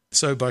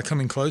 So by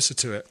coming closer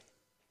to it,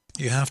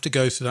 you have to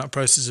go through that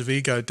process of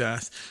ego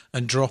death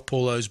and drop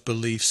all those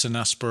beliefs and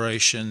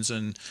aspirations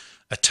and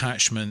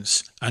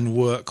attachments and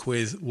work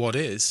with what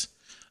is.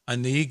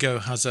 And the ego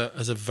has a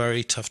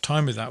very tough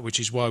time with that, which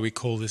is why we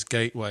call this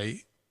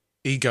gateway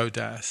ego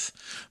death,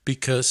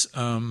 because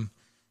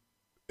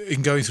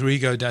in going through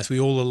ego death, we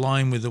all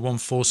align with the one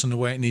force and the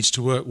way it needs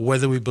to work,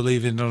 whether we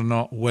believe in it or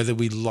not, whether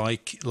we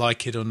like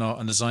it or not.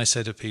 And as I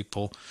say to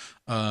people,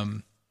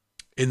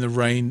 in the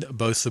rain,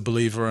 both the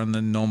believer and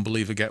the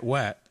non-believer get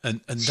wet.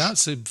 And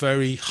that's a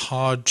very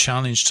hard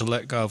challenge to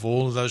let go of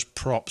all of those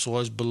props, all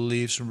those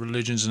beliefs and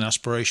religions and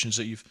aspirations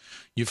that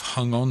you've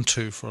hung on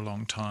to for a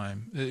long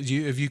time.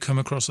 Have you come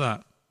across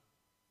that?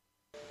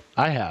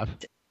 I have.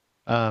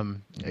 I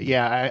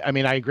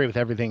mean, I agree with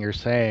everything you're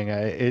saying.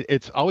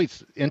 It's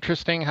always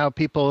interesting how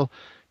people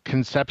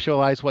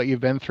conceptualize what you've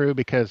been through,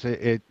 because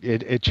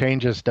it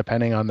changes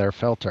depending on their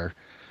filter.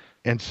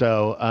 And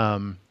so,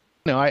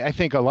 I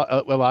think a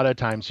lot of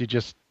times you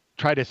just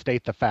try to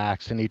state the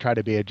facts and you try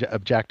to be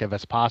objective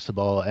as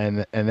possible,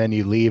 and then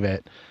you leave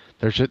it.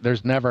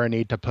 There's never a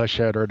need to push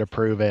it or to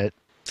prove it.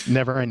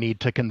 Never a need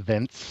to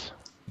convince.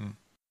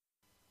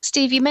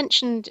 Steve, you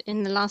mentioned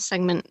in the last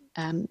segment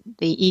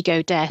the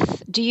ego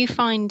death. Do you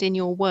find in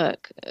your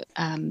work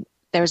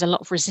there is a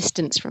lot of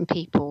resistance from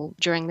people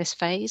during this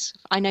phase?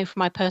 I know from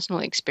my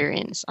personal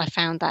experience, I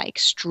found that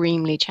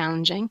extremely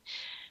challenging.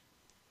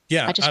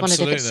 Yeah, I just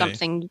absolutely. wondered if it's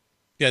something.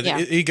 Yeah,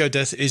 the ego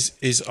death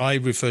is I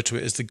refer to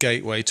it as the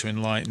gateway to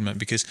enlightenment,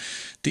 because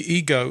the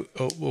ego,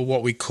 or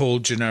what we call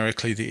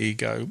generically the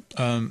ego,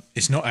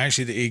 is not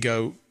actually the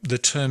ego. The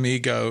term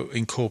ego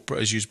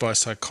as used by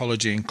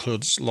psychology,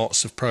 includes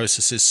lots of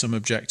processes, some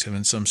objective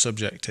and some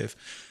subjective.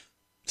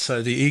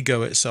 So the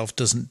ego itself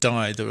doesn't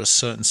die. There are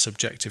certain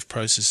subjective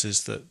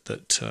processes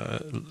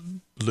that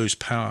lose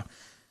power.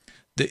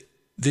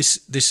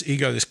 This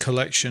ego, this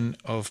collection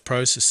of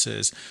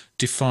processes,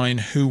 define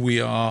who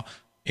we are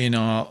in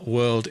our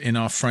world, in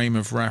our frame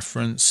of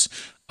reference,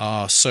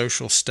 our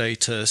social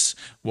status,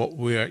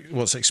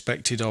 what's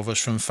expected of us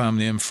from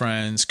family and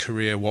friends,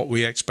 career, what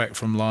we expect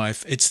from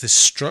life. It's this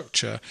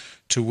structure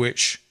to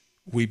which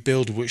we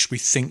build, which we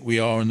think we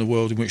are in the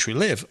world in which we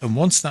live. And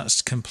once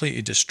that's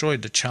completely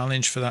destroyed, the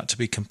challenge for that to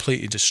be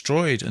completely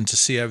destroyed and to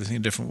see everything a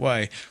different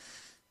way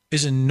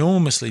is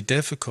enormously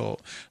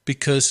difficult,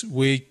 because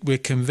we're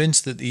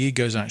convinced that the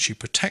ego is actually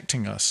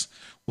protecting us.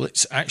 Well,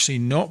 it's actually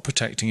not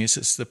protecting us.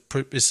 It's the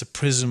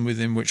prison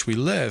within which we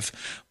live.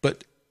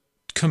 But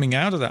coming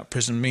out of that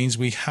prison means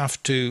we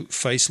have to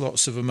face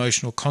lots of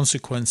emotional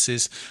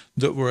consequences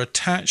that were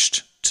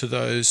attached to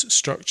those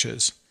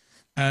structures.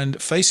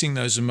 And facing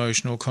those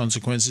emotional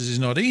consequences is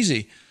not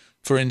easy.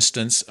 For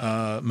instance,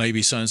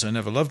 maybe so-and-so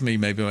never loved me,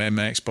 maybe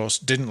my ex-boss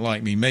didn't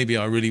like me, maybe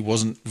I really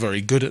wasn't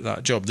very good at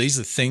that job. These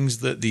are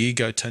things that the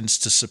ego tends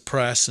to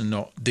suppress and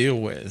not deal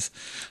with.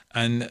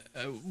 And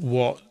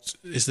what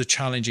is the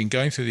challenge in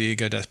going through the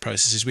ego death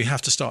process is we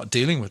have to start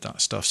dealing with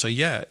that stuff. So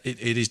yeah,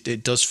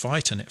 it does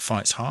fight, and it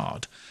fights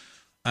hard.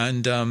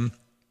 And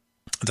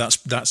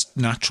that's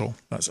natural.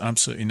 That's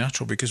absolutely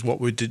natural, because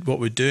what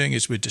we're doing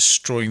is we're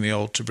destroying the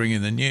old to bring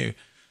in the new.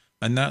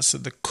 And that's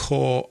at the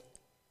core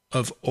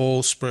of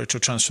all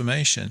spiritual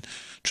transformation.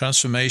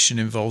 Transformation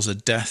involves a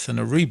death and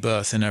a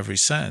rebirth in every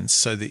sense.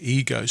 So the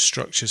ego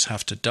structures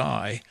have to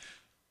die.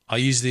 I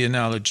use the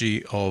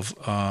analogy of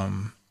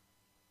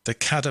the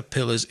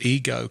caterpillar's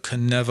ego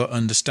can never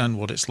understand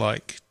what it's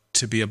like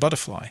to be a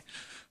butterfly,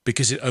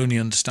 because it only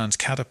understands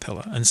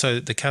caterpillar. And so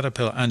the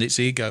caterpillar and its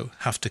ego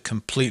have to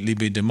completely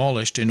be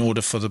demolished in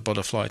order for the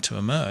butterfly to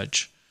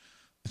emerge.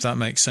 If that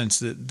makes sense,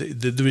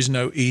 there is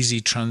no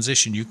easy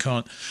transition. You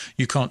can't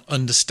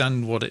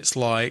understand what it's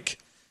like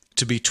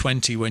to be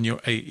 20 when you're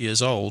 8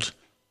 years old.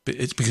 But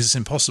it's because it's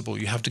impossible.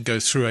 You have to go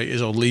through 8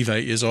 years old, leave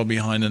 8 years old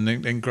behind, and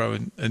then grow.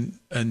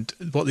 And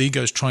what the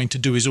ego is trying to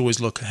do is always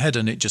look ahead,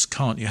 and it just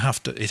can't.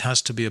 It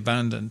has to be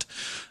abandoned.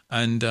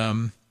 And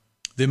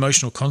the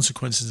emotional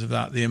consequences of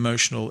that, the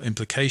emotional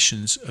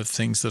implications of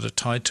things that are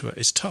tied to it,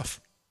 is tough.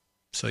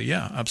 So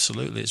yeah,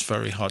 absolutely, it's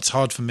very hard. It's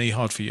hard for me,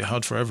 hard for you,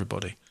 hard for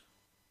everybody.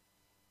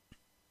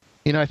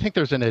 I think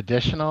there's an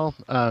additional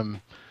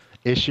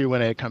issue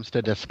when it comes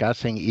to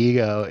discussing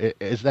ego,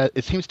 is that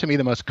it seems to me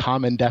the most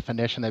common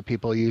definition that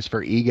people use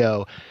for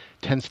ego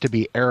tends to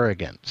be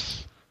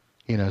arrogance.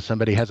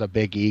 Somebody has a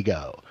big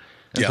ego.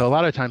 And so a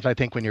lot of times I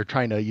think when you're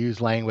trying to use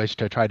language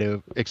to try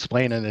to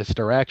explain in this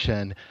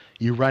direction,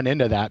 you run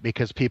into that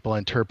because people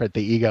interpret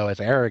the ego as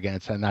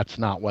arrogance, and that's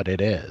not what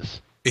it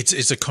is.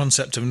 It's a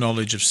concept of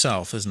knowledge of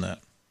self, isn't it?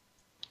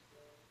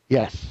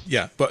 Yes.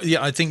 Yeah, but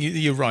yeah, I think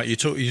you're right. You're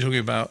talking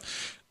about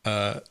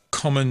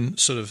common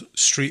sort of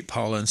street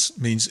parlance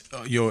means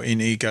you're in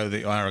ego, that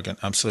you're arrogant,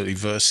 absolutely,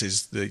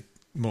 versus the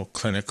more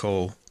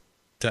clinical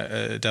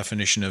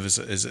definition of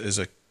as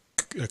a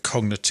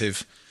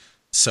cognitive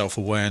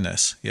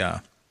self-awareness.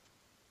 Yeah,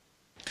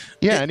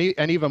 and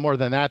even more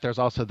than that, there's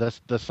also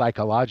the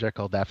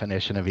psychological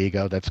definition of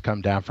ego that's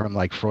come down from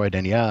like Freud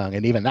and Jung,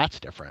 and even that's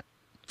different.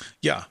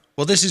 Yeah,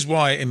 well, this is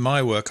why in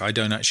my work I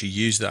don't actually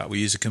use that. We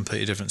use a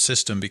completely different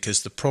system,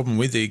 because the problem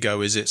with ego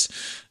is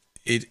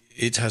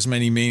it has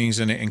many meanings,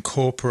 and it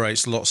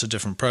incorporates lots of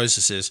different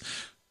processes,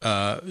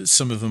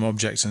 some of them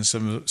objects and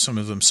some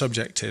of them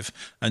subjective.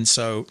 And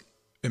so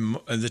in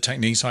the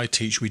techniques I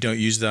teach, we don't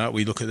use that.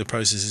 We look at the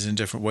processes in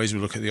different ways. We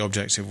look at the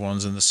objective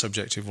ones and the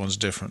subjective ones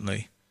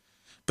differently.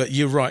 But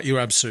you're right. You're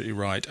absolutely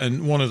right.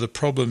 And one of the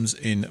problems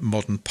in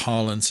modern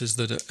parlance is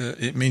that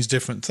it means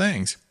different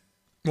things.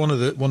 One of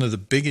the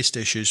biggest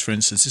issues, for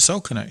instance, is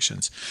soul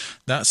connections.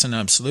 That's an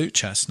absolute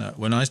chestnut.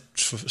 When I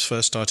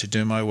first started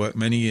doing my work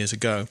many years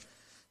ago,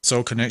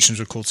 soul connections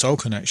were called soul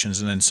connections,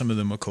 and then some of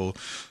them were called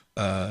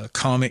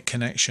karmic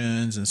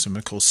connections, and some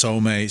are called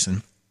soulmates,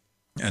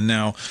 and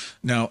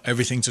now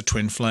everything's a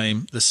twin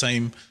flame.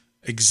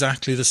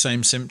 Exactly the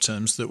same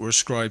symptoms that were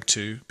ascribed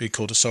to be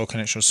called a soul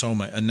connection or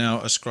soulmate are now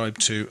ascribed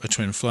to a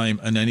twin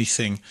flame, and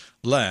anything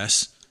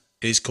less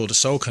is called a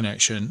soul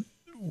connection,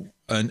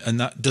 and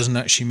that doesn't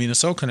actually mean a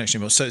soul connection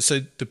anymore. So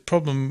the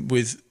problem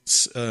with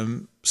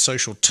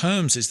social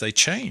terms is they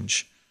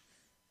change.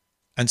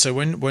 And so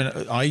in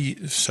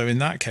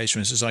that case, for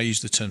instance, I use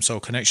the term soul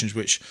connections,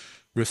 which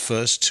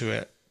refers to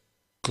it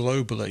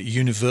globally,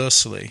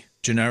 universally,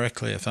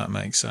 generically, if that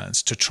makes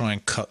sense, to try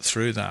and cut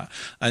through that.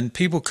 And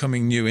people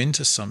coming new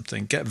into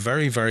something get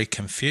very, very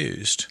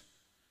confused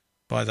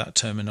by that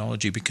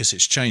terminology because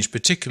it's changed,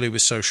 particularly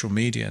with social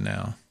media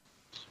now.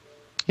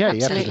 Yeah, Absolutely.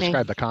 You have to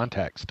describe the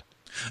context.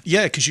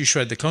 Yeah, because you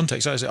shred the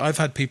context. I've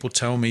had people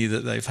tell me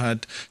that they've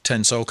had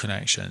 10 soul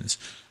connections.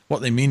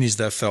 What they mean is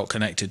they've felt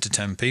connected to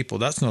 10 people.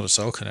 That's not a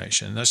soul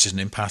connection. That's just an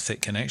empathic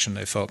connection.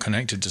 They felt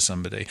connected to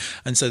somebody.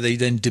 And so they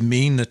then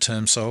demean the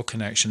term soul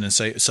connection and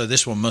say, so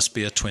this one must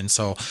be a twin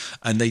soul.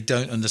 And they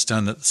don't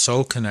understand that the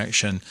soul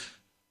connection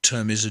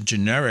term is a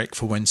generic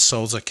for when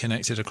souls are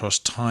connected across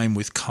time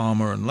with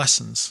karma and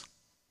lessons.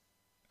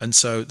 And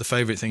so the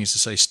favorite thing is to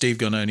say, Steve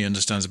Gunn only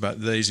understands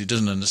about these. He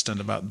doesn't understand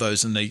about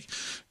those. And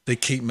they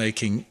keep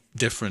making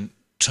different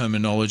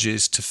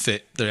terminologies to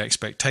fit their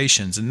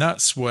expectations, and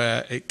that's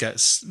where it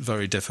gets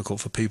very difficult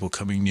for people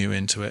coming new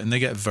into it, and they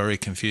get very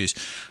confused.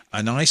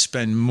 And I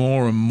spend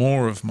more and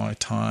more of my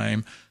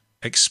time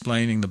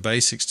explaining the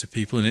basics to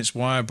people, and it's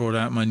why I brought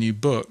out my new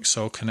book,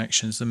 Soul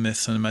Connections, the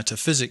Myths and the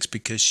Metaphysics,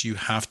 because you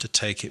have to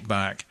take it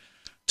back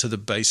to the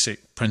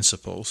basic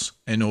principles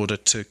in order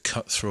to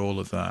cut through all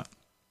of that.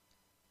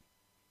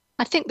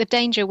 I think the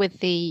danger with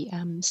the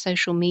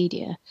social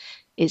media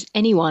is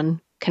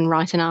anyone can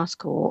write an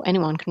article, or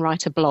anyone can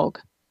write a blog,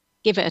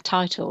 give it a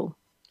title,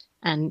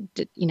 and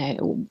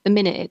the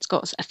minute it's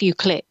got a few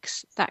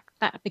clicks, that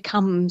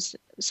becomes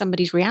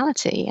somebody's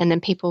reality, and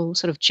then people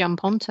sort of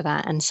jump onto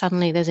that, and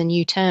suddenly there's a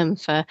new term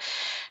for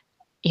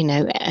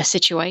a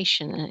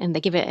situation, and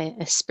they give it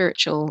a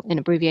spiritual, in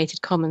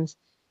abbreviated commons,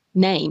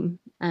 name,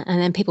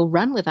 and then people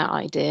run with that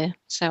idea.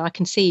 So I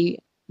can see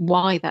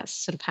why that's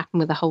sort of happened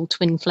with the whole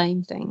twin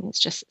flame thing. It's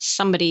just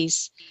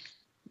somebody's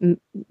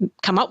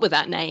come up with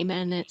that name,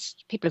 and it's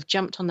people have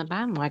jumped on the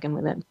bandwagon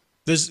with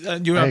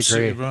it. You're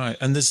absolutely right,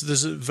 and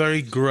there's a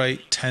very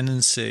great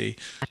tendency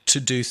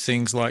to do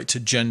things like to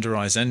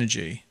genderize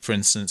energy. For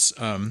instance,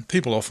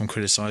 people often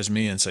criticize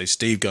me and say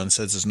Steve Gunn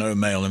says there's no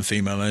male and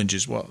female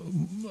energies. Well,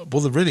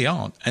 there really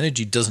aren't.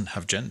 Energy doesn't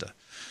have gender.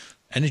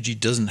 Energy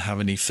doesn't have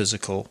any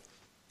physical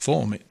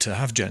form to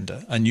have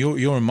gender, and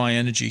your and my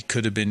energy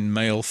could have been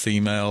male,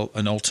 female,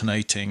 and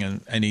alternating,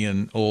 and any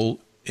and all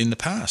in the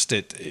past.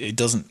 It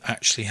doesn't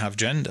actually have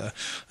gender.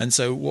 And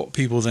so what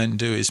people then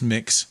do is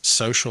mix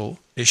social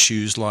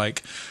issues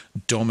like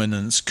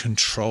dominance,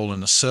 control,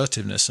 and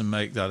assertiveness, and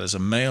make that as a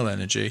male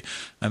energy,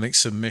 and make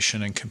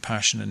submission and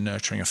compassion and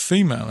nurturing a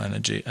female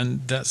energy.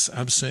 And that's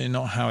absolutely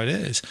not how it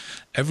is.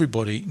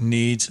 Everybody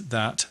needs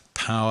that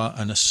power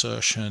and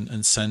assertion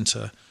and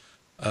center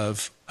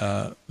of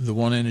the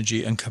one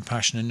energy, and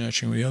compassion and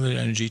nurturing with the other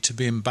energy to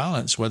be in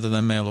balance, whether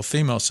they're male or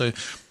female. So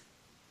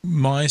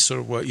my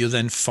sort of work, you're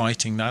then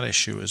fighting that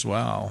issue as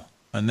well.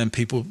 And then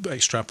people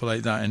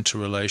extrapolate that into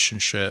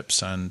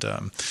relationships, and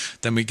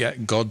then we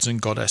get gods and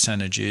goddess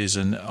energies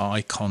and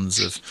icons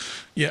of,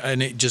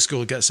 and it just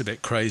all gets a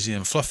bit crazy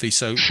and fluffy.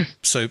 So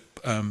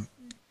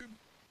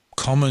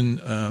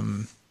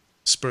common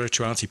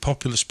spirituality,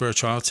 popular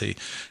spirituality,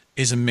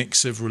 is a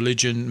mix of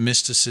religion,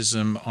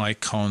 mysticism,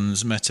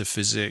 icons,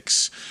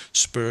 metaphysics,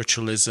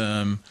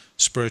 spiritualism,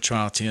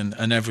 spirituality,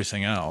 and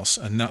everything else.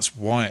 And that's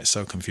why it's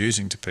so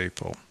confusing to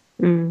people.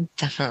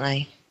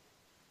 Definitely.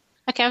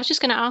 Okay, I was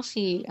just going to ask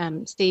you,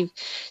 Steve,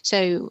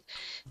 so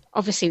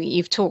obviously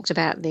you've talked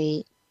about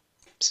the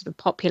sort of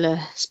popular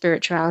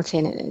spirituality,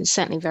 and it's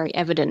certainly very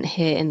evident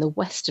here in the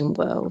Western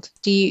world.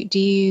 Do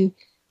you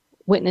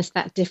witness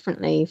that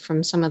differently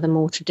from some of the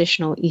more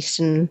traditional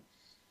Eastern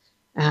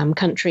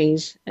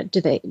countries?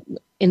 Do they,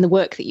 in the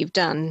work that you've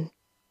done,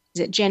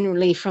 is it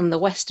generally from the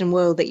Western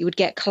world that you would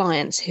get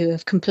clients who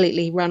have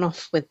completely run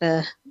off with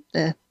the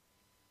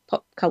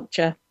pop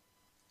culture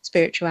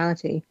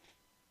spirituality?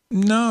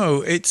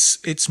 No,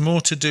 it's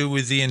more to do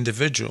with the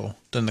individual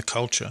than the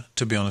culture,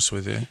 to be honest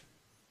with you.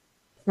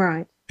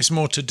 Right. It's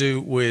more to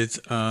do with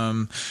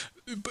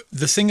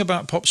the thing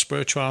about pop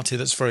spirituality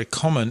that's very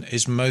common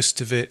is most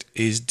of it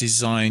is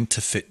designed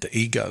to fit the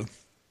ego.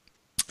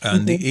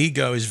 And the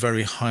ego is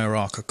very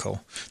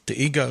hierarchical.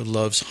 The ego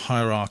loves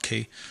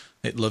hierarchy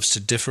It loves to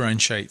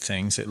differentiate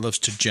things. It loves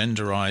to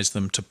genderize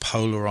them, to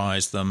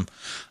polarize them,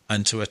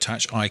 and to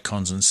attach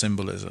icons and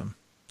symbolism.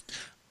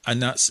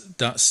 And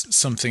that's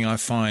something I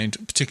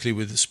find, particularly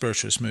with the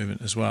spiritualist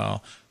movement as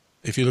well.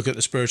 If you look at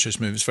the spiritualist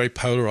movement, it's very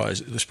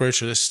polarized. The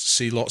spiritualists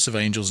see lots of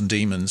angels and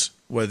demons,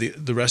 where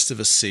the rest of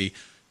us see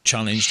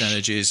challenged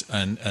energies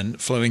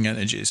and flowing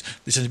energies.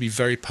 They tend to be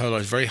very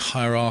polarized, very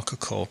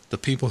hierarchical. The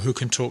people who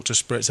can talk to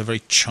spirits are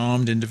very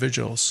charmed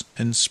individuals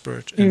in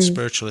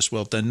spiritualist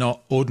world. They're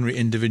not ordinary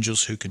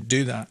individuals who can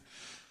do that.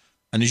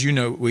 And as you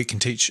know, we can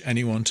teach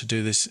anyone to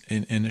do this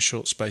in a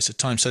short space of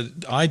time. So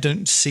I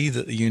don't see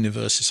that the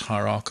universe is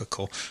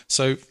hierarchical.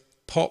 So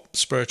pop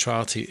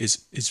spirituality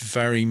is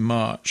very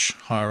much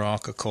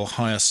hierarchical,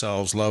 higher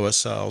selves, lower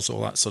selves,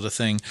 all that sort of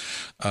thing.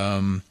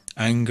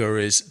 Anger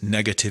is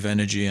negative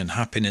energy and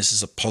happiness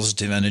is a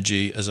positive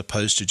energy, as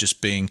opposed to just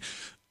being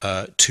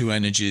two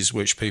energies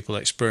which people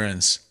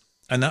experience.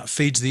 And that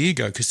feeds the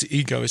ego, because the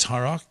ego is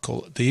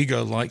hierarchical. The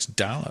ego likes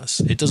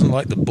Dallas. It doesn't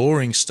like the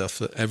boring stuff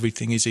that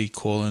everything is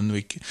equal and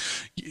we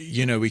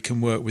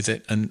can work with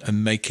it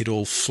and make it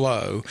all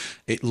flow.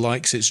 It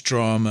likes its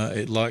drama.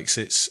 It likes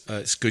its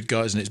good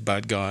guys and its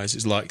bad guys.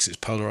 It likes its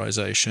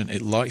polarization.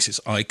 It likes its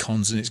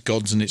icons and its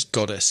gods and its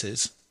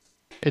goddesses.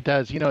 It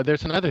does.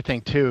 There's another thing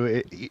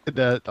too.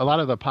 A lot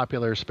of the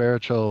popular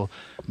spiritual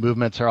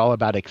movements are all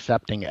about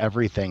accepting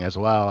everything as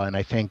well. And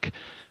I think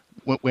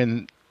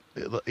when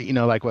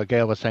like what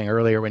Gail was saying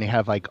earlier, when you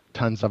have like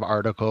tons of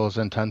articles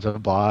and tons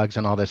of blogs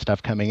and all this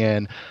stuff coming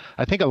in,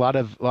 I think a lot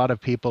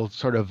of people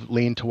sort of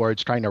lean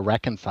towards trying to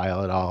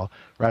reconcile it all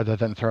rather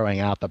than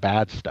throwing out the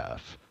bad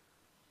stuff.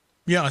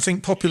 Yeah, I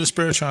think popular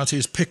spirituality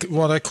is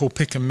what I call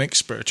pick and mix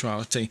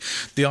spirituality.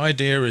 The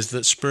idea is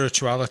that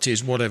spirituality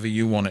is whatever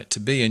you want it to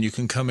be, and you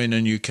can come in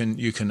and you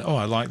can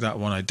I like that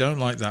one, I don't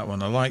like that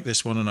one, I like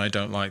this one and I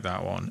don't like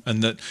that one.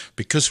 And that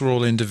because we're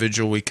all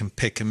individual, we can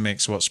pick and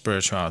mix what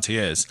spirituality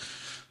is.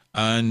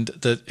 And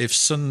that if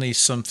suddenly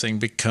something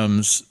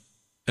becomes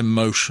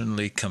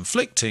emotionally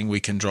conflicting,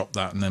 we can drop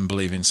that and then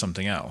believe in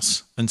something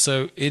else. And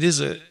so it is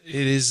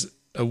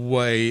a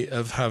way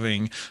of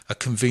having a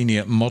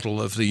convenient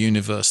model of the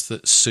universe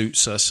that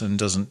suits us and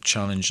doesn't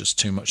challenge us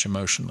too much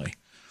emotionally.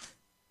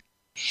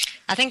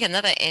 I think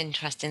another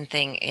interesting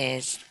thing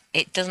is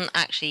it doesn't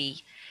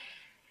actually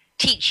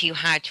teach you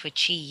how to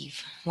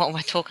achieve what we're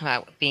talking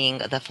about being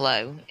the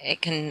flow. It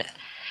can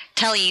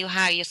tell you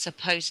how you're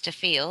supposed to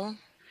feel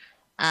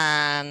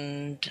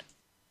and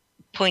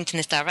point in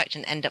this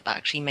direction, end up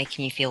actually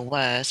making you feel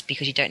worse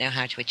because you don't know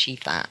how to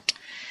achieve that.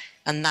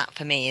 And that,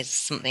 for me, is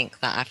something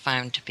that I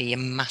found to be a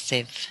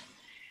massive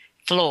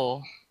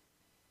flaw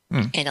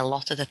in a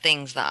lot of the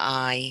things that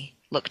I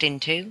looked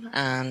into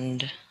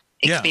and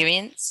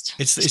experienced.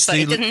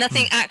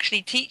 Nothing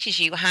actually teaches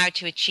you how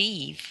to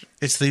achieve.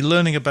 It's the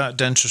learning about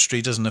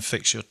dentistry doesn't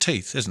affix your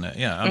teeth, isn't it?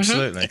 Yeah,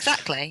 absolutely.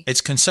 Exactly. It's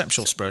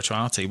conceptual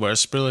spirituality, whereas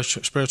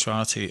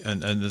spirituality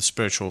and the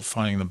spiritual,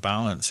 finding the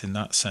balance in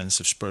that sense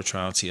of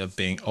spirituality, of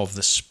being of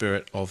the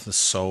spirit, of the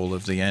soul,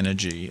 of the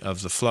energy,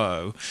 of the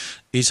flow,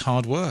 is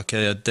hard work.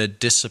 They're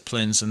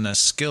disciplines and they're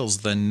skills.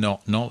 They're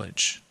not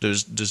knowledge.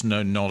 There's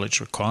no knowledge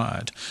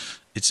required.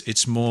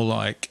 It's more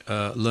like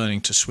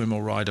learning to swim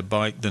or ride a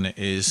bike than it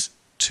is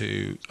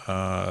to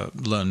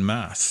learn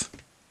math.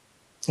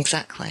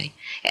 Exactly.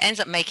 It ends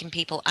up making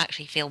people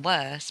actually feel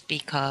worse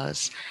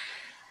because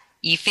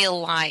you feel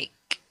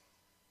like,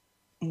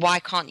 why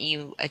can't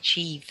you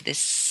achieve this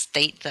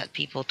state that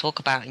people talk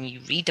about and you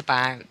read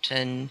about?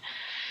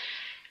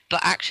 But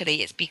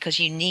actually it's because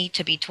you need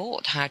to be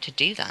taught how to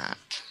do that.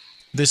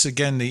 This,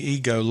 again, the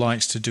ego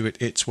likes to do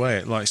it its way.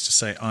 It likes to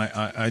say,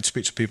 I'd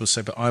speak to people who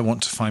say, but I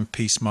want to find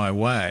peace my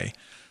way.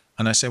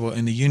 And I say, well,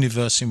 in the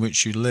universe in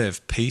which you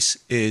live, peace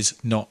is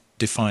not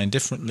defined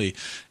differently.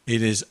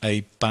 It is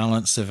a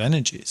balance of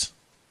energies.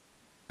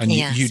 And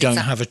you don't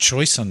have a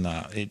choice on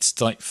that. It's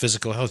like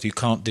physical health. You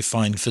can't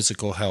define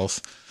physical health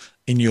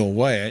in your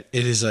way.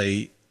 It is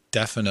a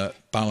definite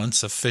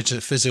balance of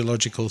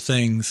physiological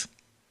things.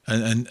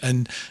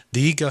 And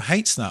the ego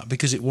hates that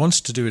because it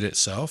wants to do it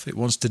itself. It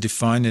wants to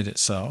define it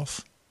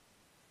itself.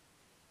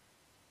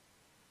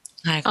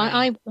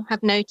 I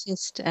have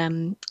noticed,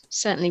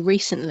 certainly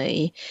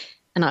recently,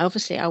 and I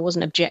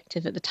wasn't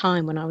objective at the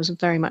time when I was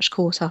very much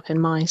caught up in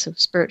my sort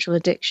of spiritual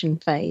addiction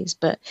phase,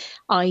 but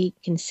I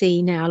can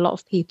see now a lot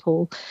of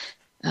people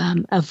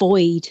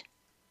avoid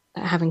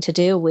having to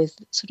deal with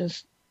sort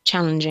of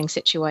challenging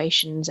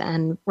situations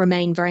and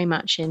remain very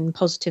much in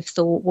positive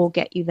thought will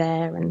get you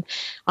there, and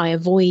I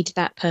avoid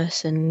that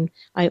person.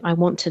 I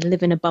want to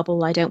live in a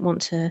bubble. I don't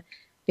want to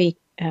be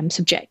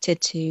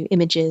subjected to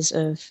images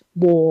of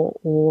war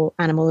or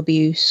animal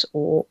abuse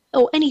or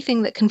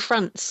anything that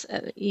confronts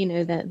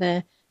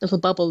their little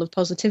bubble of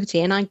positivity.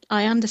 And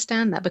I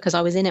understand that because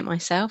I was in it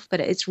myself, but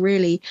it's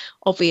really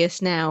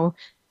obvious now,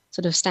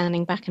 sort of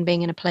standing back and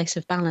being in a place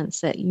of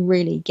balance, that you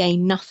really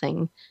gain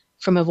nothing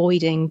from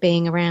avoiding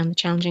being around the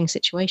challenging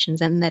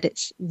situations, and that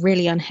it's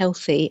really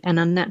unhealthy and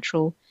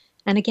unnatural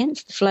and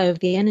against the flow of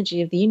the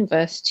energy of the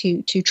universe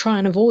to try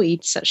and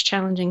avoid such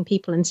challenging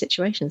people and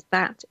situations.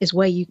 That is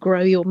where you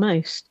grow your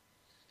most.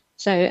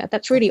 So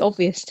that's really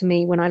obvious to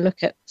me when I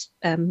look at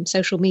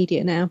social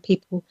media now,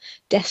 people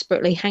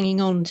desperately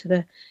hanging on to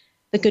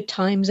the good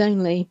times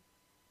only.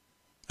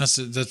 That's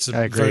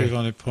a very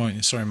valid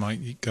point. Sorry,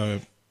 Mike, you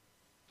go.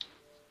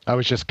 I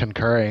was just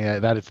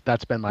concurring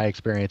that's been my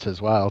experience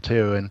as well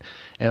too, and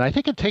I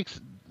think it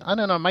takes, I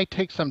don't know, it might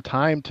take some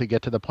time to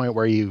get to the point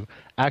where you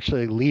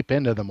actually leap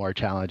into the more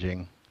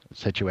challenging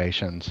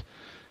situations,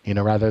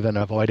 rather than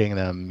avoiding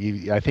them.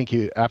 I think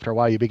after a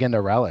while you begin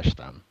to relish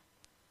them.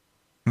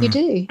 You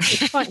do.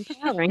 It's quite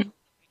empowering.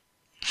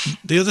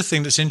 The other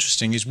thing that's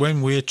interesting is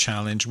when we're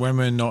challenged, when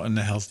we're not in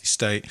a healthy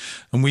state,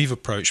 and we've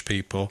approached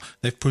people,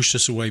 they've pushed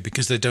us away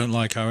because they don't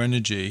like our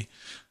energy.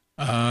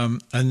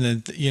 And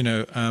then,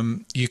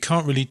 you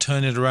can't really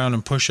turn it around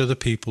and push other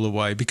people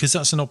away, because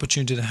that's an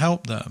opportunity to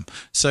help them.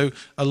 So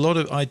I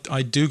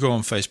do go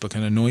on Facebook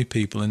and annoy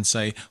people and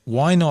say,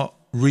 why not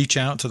reach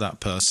out to that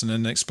person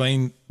and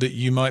explain that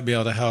you might be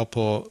able to help,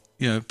 or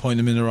point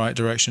them in the right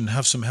direction,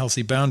 have some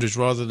healthy boundaries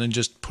rather than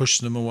just push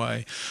them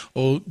away,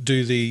 or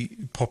do the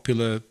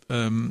popular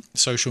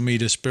social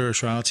media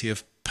spirituality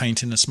of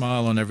painting a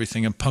smile on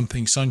everything and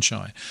pumping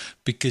sunshine,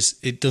 because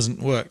it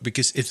doesn't work.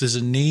 Because if there's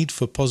a need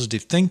for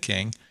positive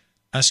thinking,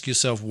 ask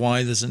yourself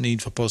why there's a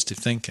need for positive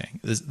thinking.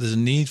 There's a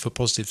need for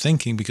positive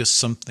thinking because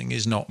something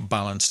is not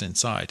balanced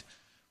inside.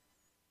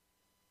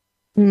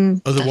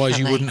 Otherwise, definitely.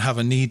 You wouldn't have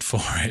a need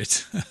for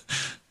it.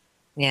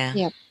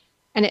 Yeah.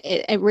 And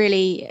it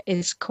really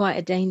is quite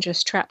a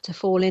dangerous trap to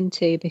fall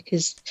into,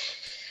 because,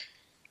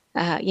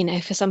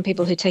 for some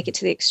people who take it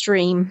to the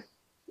extreme,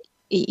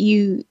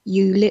 you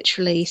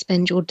literally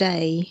spend your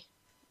day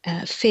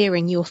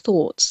fearing your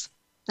thoughts.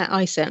 That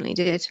I certainly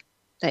did.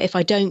 That if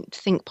I don't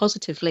think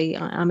positively,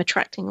 I'm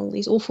attracting all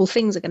these awful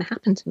things are going to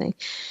happen to me.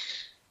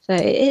 So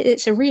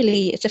it's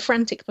a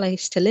frantic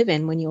place to live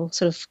in when you're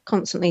sort of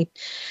constantly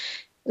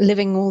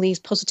living all these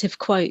positive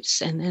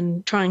quotes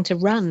and trying to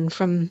run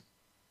from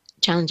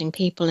challenging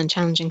people and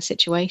challenging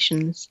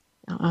situations.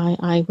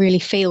 I really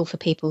feel for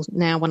people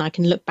now when I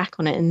can look back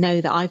on it and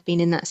know that I've been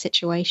in that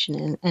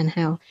situation and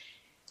how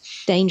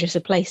dangerous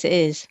a place it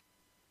is.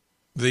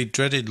 The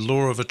dreaded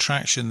law of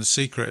attraction, The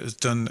Secret, has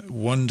done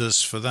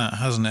wonders for that,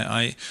 hasn't it?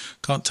 I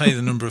can't tell you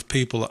the number of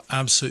people that are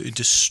absolutely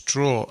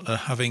distraught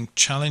at having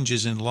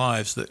challenges in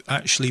lives that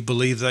actually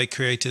believe they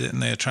created it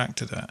and they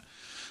attracted it,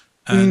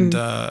 and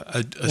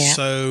are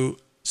so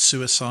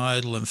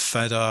suicidal and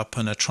fed up,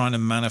 and are trying to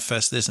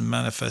manifest this and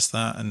manifest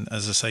that, and,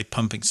 as I say,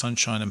 pumping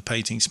sunshine and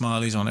painting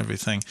smileys on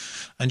everything,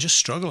 and just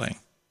struggling.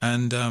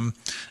 And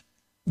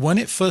when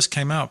it first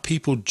came out,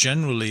 people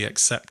generally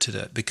accepted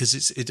it because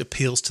it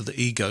appeals to the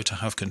ego to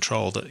have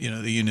control. That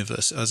the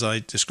universe, as I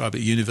describe it,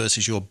 the universe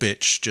is your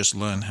bitch. Just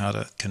learn how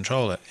to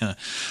control it.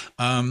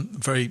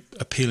 Very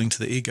appealing to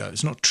the ego.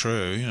 It's not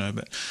true,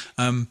 but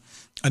and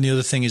the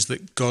other thing is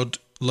that God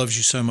loves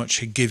you so much,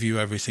 He'd give you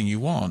everything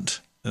you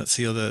want. That's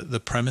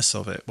the premise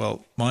of it.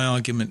 Well, my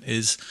argument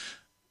is,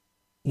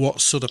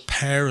 what sort of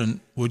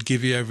parent would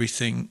give you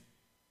everything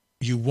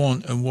you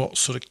want, and what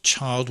sort of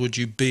child would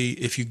you be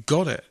if you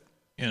got it?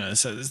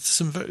 So there's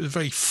some very,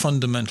 very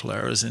fundamental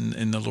errors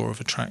in the law of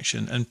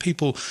attraction, and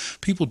people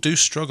do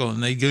struggle,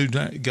 and they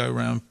go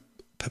around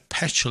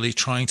perpetually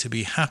trying to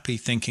be happy,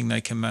 thinking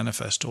they can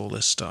manifest all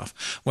this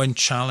stuff, when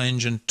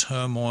challenge and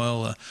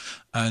turmoil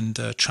and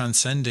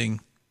transcending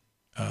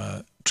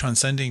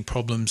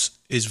problems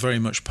is very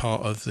much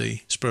part of the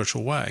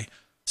spiritual way.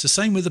 It's the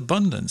same with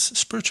abundance.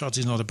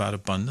 Spirituality is not about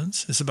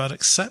abundance, it's about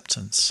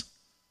acceptance.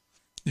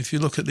 If you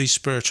look at these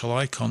spiritual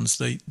icons,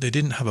 they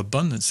didn't have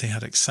abundance, they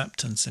had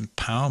acceptance,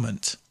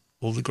 empowerment,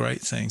 all the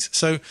great things.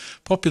 So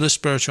popular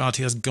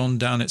spirituality has gone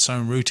down its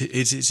own route. It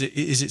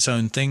is its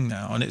own thing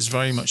now, and it's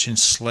very much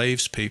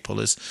enslaves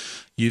people, as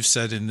you've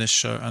said in this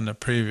show and the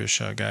previous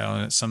show, Gail,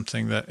 and it's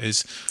something that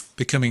is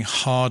becoming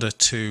harder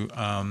to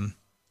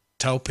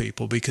tell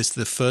people, because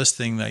the first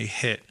thing they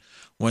hit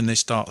when they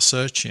start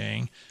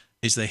searching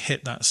is they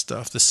hit that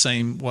stuff the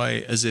same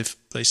way as if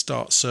they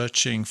start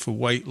searching for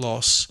weight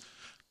loss.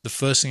 The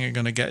first thing they're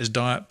going to get is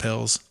diet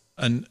pills,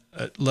 and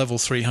at level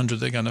 300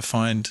 they're going to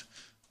find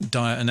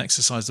diet and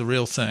exercise the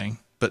real thing,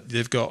 but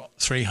they've got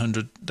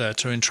 300 there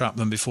to entrap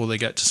them before they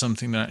get to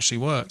something that actually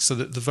works. So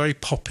that the very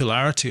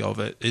popularity of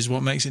it is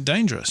what makes it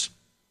dangerous.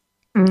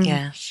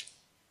 Yes.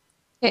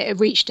 It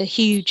reached a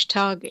huge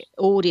target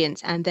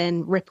audience and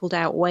then rippled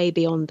out way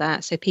beyond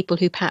that. So people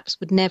who perhaps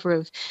would never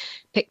have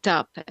picked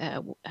up,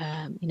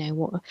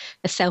 what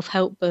a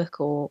self-help book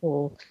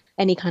or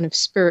any kind of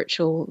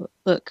spiritual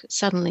book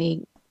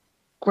suddenly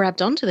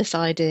grabbed onto this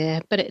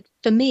idea. But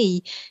for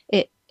me,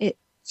 it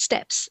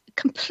steps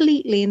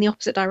completely in the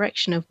opposite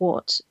direction of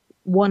what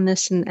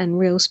oneness and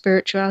real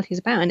spirituality is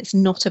about. And it's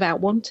not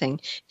about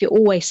wanting. If you're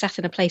always sat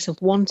in a place of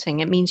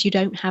wanting, it means you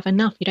don't have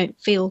enough. You don't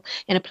feel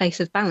in a place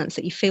of balance,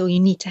 that you feel you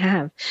need to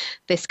have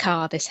this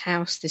car, this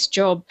house, this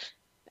job,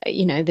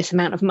 this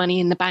amount of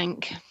money in the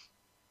bank.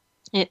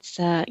 It's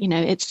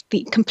it's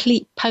the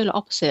complete polar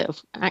opposite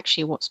of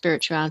actually what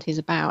spirituality is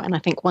about. And I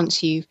think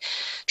once you've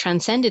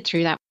transcended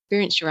through that,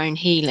 experienced your own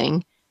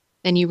healing,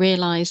 then you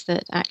realize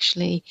that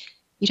actually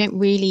You don't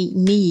really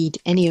need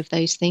any of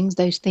those things.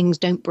 Those things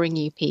don't bring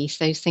you peace.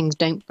 Those things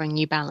don't bring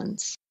you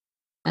balance.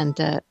 And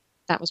that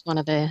was one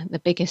of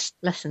the biggest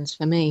lessons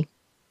for me.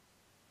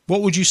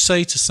 What would you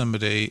say to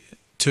somebody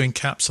to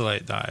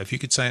encapsulate that? If you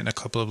could say it in a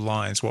couple of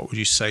lines, what would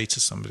you say to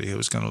somebody who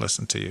was going to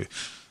listen to you?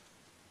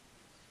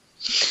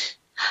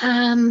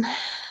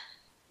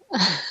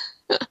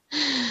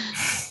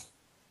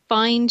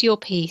 Find your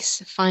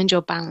peace, find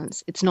your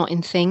balance. It's not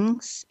in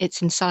things,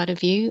 it's inside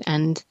of you,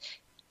 and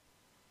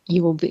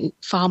you will be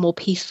far more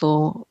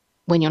peaceful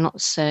when you're not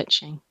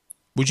searching.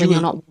 Would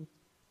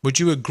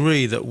you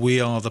agree that we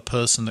are the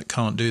person that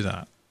can't do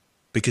that?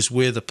 Because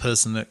we're the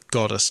person that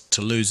got us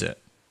to lose it.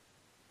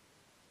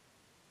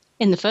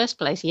 In the first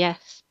place,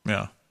 yes.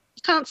 Yeah.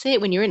 You can't see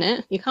it when you're in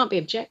it. You can't be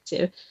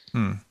objective.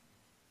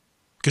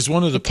 Because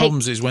one of the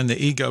problems is when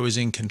the ego is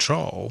in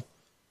control,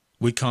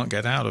 we can't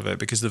get out of it,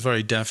 because the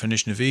very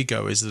definition of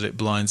ego is that it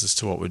blinds us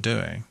to what we're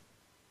doing.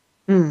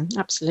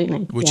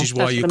 Absolutely. Which is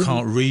why you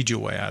can't read your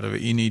way out of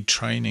it. You need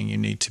training. You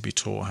need to be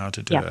taught how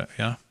to do it.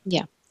 Yeah?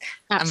 Yeah.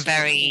 Absolutely. And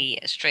very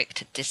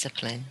strict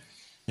discipline.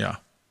 Yeah.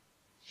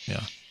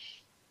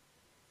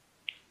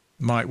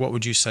 Mike, what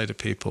would you say to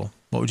people?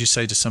 What would you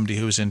say to somebody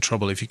who was in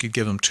trouble? If you could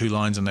give them 2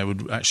 lines and they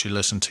would actually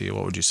listen to you,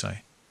 what would you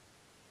say?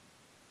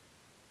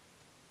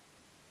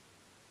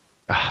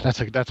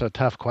 That's a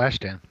tough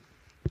question.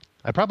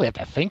 I probably have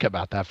to think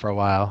about that for a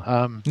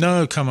while.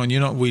 No, come on.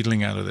 You're not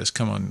wheedling out of this.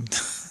 Come on.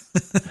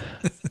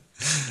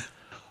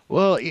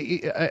 Well,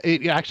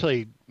 it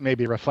actually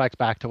maybe reflects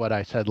back to what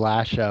I said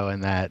last show,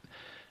 in that,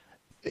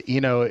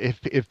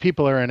 if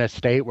people are in a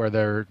state where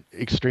they're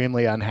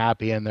extremely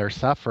unhappy and they're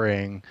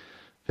suffering,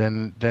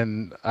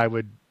 then I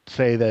would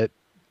say that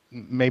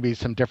maybe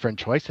some different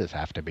choices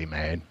have to be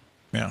made.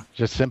 Yeah.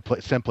 Just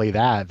simply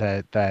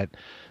that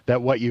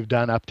what you've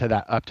done up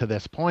to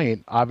this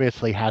point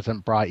obviously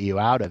hasn't brought you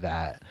out of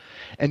that.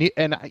 And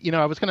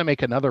I was going to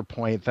make another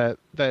point that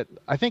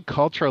I think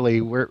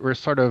culturally we're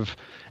sort of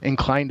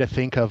inclined to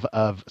think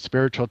of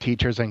spiritual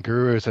teachers and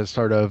gurus as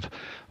sort of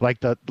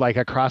like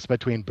a cross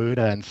between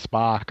Buddha and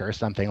Spock or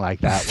something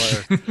like that,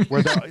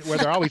 where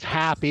they're always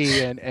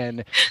happy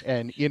and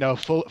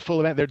full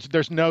of it.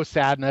 There's no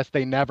sadness.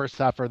 They never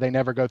suffer. They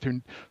never go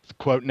through,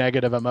 quote,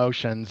 negative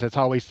emotions. It's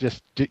always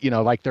just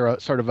like they're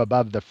sort of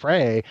above the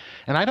fray.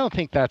 And I don't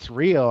think that's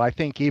real. I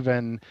think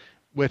even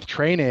with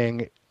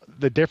training,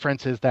 the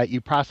difference is that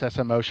you process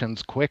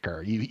emotions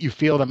quicker. You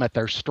feel them at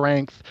their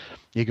strength,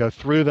 you go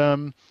through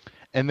them,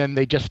 and then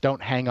they just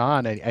don't hang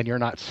on, and you're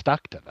not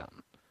stuck to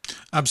them.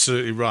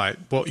 Absolutely right.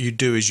 What you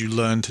do is you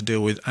learn to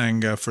deal with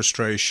anger,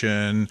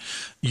 frustration.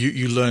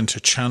 You learn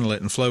to channel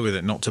it and flow with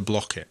it, not to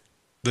block it.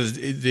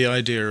 The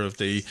idea of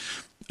the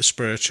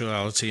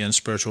spirituality and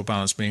spiritual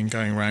balance being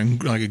going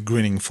around like a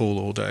grinning fool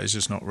all day is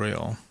just not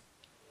real.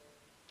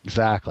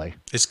 Exactly.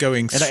 It's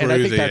going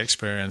through the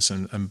experience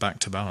and back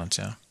to balance,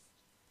 yeah.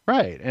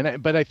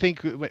 Right. But I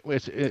think,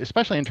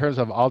 especially in terms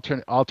of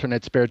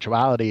alternate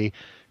spirituality,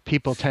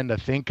 people tend to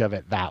think of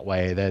it that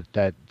way,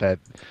 that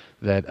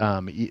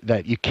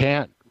you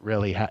can't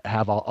really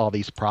have all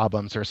these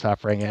problems or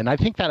suffering. And I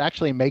think that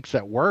actually makes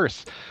it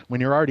worse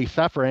when you're already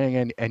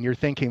suffering and you're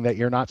thinking that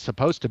you're not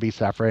supposed to be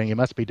suffering. You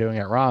must be doing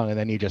it wrong. And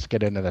then you just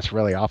get into this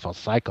really awful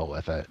cycle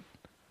with it.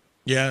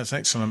 Yeah, that's an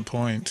excellent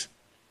point.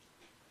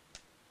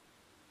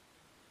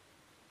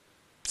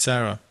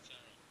 Sarah?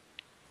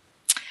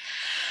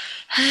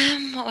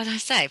 What would I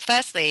say?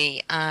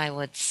 Firstly, I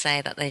would say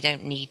that they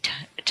don't need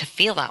to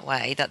feel that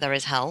way, that there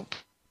is help,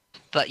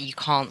 but you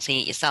can't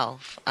see it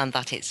yourself, and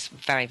that it's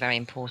very, very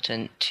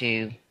important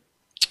to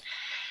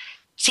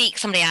seek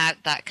somebody out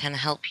that can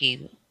help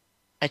you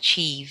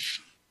achieve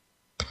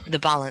the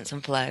balance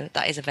and flow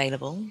that is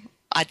available.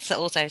 I'd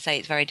also say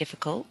it's very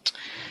difficult,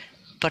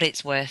 but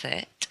it's worth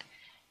it.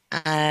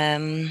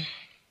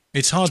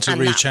 It's hard to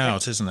reach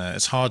out, isn't it?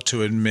 It's hard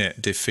to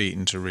admit defeat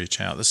and to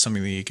reach out. That's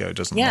something the ego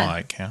doesn't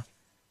like, yeah?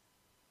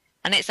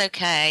 And it's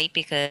okay,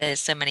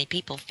 because so many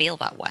people feel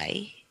that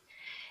way.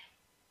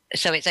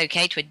 So it's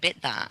okay to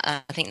admit that.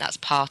 I think that's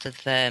part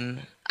of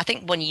I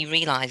think when you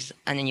realize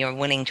and then you're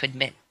willing to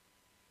admit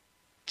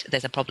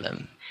there's a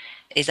problem,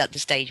 is at the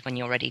stage when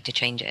you're ready to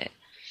change it.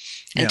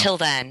 Yeah. Until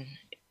then,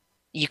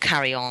 you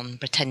carry on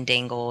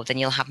pretending, or then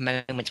you'll have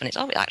moments when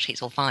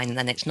it's all fine, and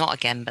then it's not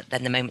again, but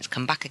then the moments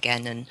come back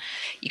again, and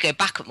you go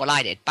back. Well,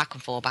 I did back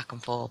and forth,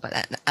 but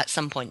at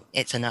some point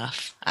it's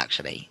enough.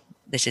 Actually,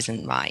 this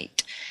isn't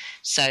right.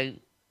 So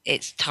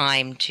it's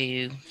time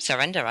to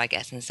surrender, I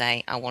guess, and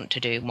say, I want to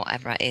do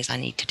whatever it is I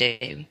need to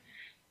do.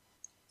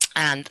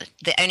 And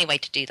the only way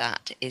to do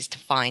that is to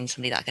find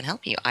somebody that can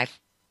help you. I've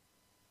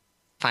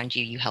found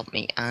you helped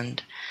me,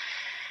 and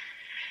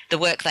the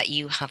work that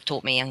you have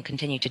taught me and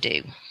continue to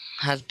do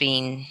has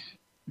been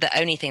the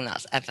only thing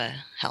that's ever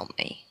helped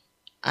me.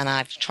 And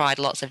I've tried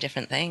lots of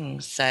different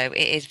things. So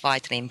it is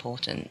vitally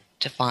important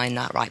to find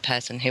that right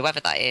person, whoever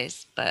that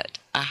is, but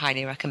I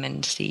highly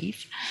recommend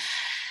Steve.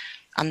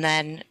 And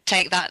then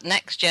take that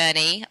next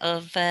journey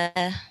of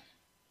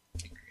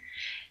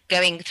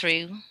going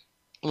through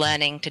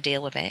learning to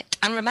deal with it,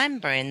 and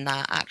remembering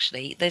that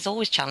actually there's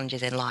always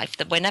challenges in life,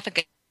 that we're never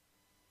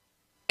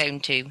going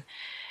to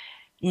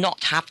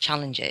not have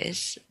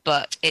challenges,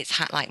 but it's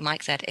like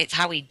Mike said, it's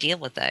how we deal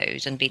with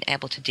those and being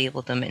able to deal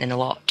with them in a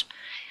lot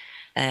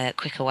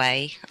quicker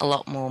way, a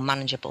lot more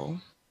manageable,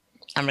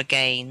 and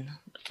regain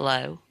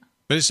flow.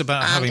 But it's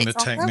about And having the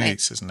it's ongoing.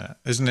 techniques, isn't it?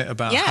 Isn't it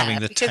about Yeah, having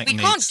the because we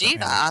techniques? can't do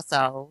that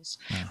ourselves.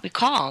 Yeah. We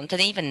can't,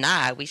 and even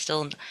now, we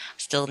still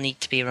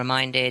need to be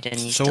reminded. And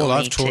you So still all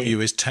I've need taught to...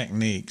 you is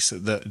techniques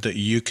that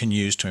you can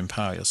use to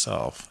empower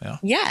yourself. Yeah.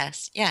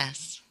 Yes,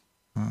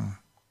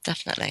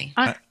 definitely.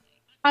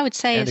 I would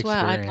say And as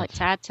well, I'd experience. like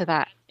to add to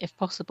that, if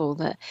possible,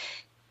 that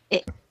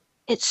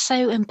it's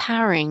so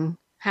empowering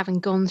having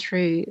gone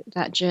through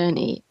that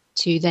journey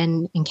to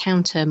then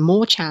encounter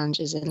more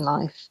challenges in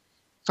life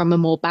from a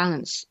more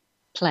balanced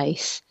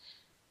place,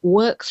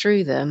 work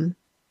through them,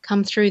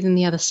 come through them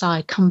the other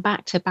side, come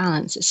back to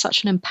balance. It's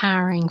such an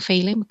empowering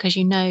feeling because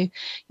you know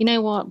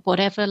what,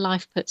 whatever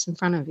life puts in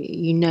front of you,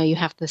 you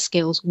have the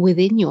skills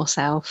within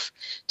yourself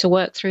to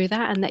work through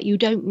that, and that you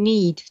don't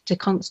need to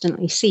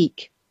constantly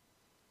seek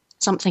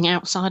something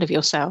outside of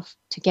yourself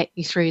to get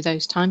you through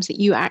those times, that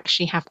you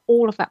actually have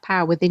all of that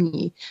power within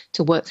you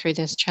to work through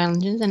those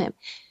challenges. And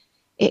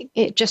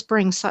it just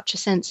brings such a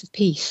sense of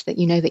peace that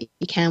you know that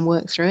you can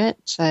work through it.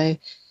 So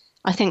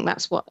I think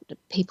that's what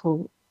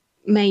people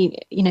may,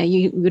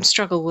 you would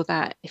struggle with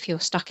that if you're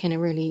stuck in a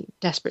really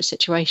desperate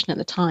situation at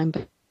the time,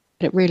 but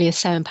it really is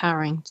so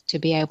empowering to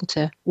be able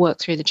to work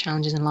through the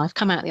challenges in life,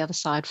 come out the other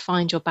side,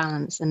 find your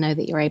balance, and know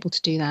that you're able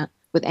to do that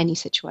with any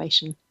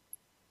situation.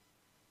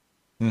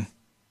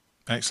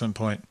 Excellent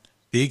point.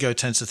 The ego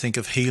tends to think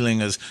of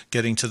healing as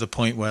getting to the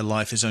point where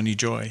life is only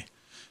joy.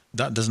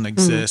 That doesn't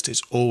exist.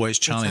 It's always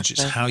challenge.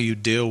 Exactly. It's how you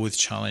deal with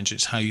challenge.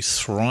 It's how you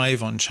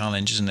thrive on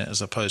challenge, isn't it,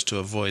 as opposed to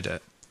avoid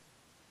it.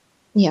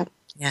 Yeah.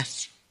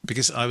 Yes.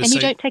 Because I would And say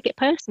you don't take it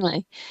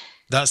personally.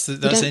 that's the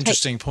don't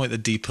interesting point, the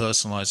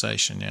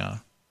depersonalization. Yeah.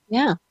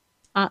 Yeah.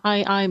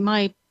 I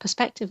my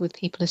perspective with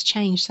people has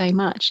changed so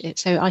much.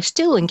 So I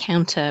still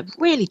encounter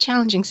really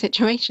challenging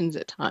situations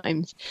at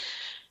times.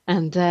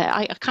 And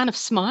I kind of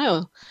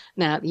smile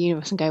now at the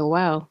universe and go,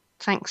 wow,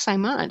 thanks so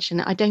much.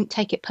 And I don't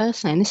take it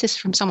personally. And this is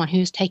from someone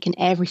who's taken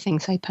everything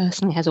so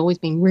personally, has always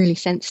been really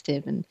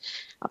sensitive and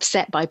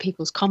upset by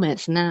people's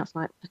comments. And now it's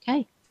like,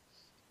 okay,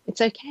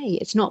 it's okay.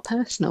 It's not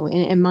personal.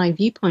 In my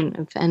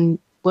viewpoint and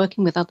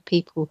working with other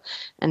people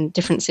and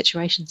different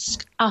situations,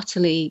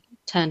 utterly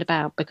turned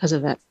about because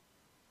of it.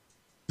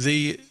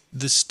 The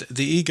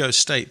ego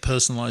state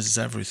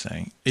personalizes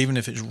everything. Even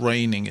if it's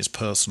raining, is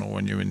personal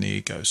when you're in the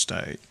ego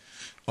state.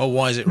 Oh,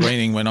 why is it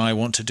raining when I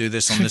want to do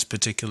this on this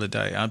particular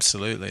day?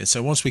 Absolutely.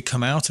 So once we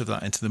come out of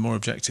that into the more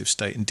objective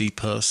state and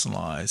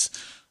depersonalize,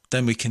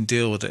 then we can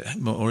deal with it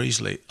more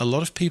easily. A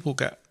lot of people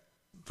get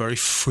very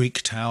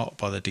freaked out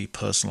by the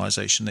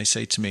depersonalization. They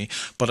say to me,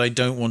 but I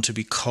don't want to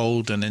be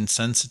cold and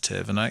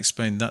insensitive. And I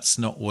explain that's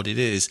not what it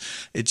is.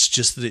 It's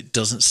just that it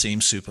doesn't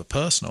seem super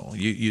personal.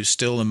 You're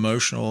still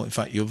emotional. In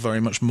fact, you're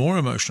very much more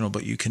emotional,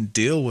 but you can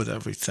deal with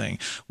everything.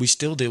 We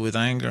still deal with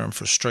anger and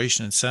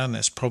frustration and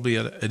sadness, probably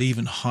at an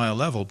even higher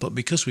level. But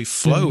because we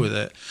flow with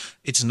it,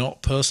 it's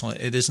not personal.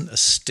 It isn't a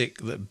stick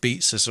that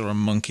beats us or a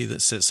monkey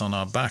that sits on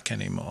our back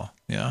anymore.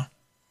 Yeah.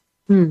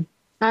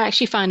 I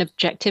actually find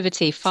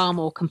objectivity far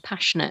more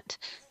compassionate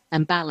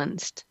and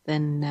balanced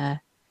than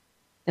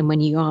when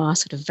you are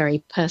sort of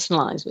very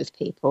personalized with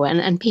people.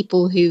 And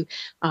people who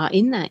are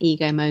in that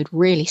ego mode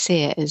really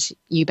see it as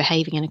you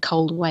behaving in a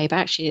cold way, but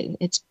actually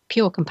it's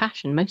pure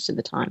compassion most of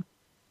the time.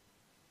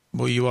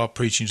 Well, you are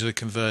preaching to the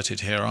converted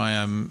here. I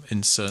am,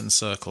 in certain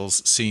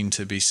circles, seen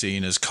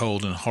as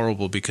cold and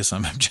horrible because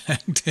I'm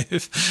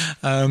objective.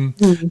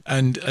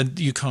 And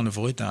you can't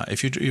avoid that.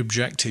 If you're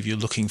objective, you're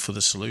looking for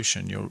the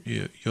solution.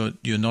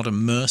 You're not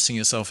immersing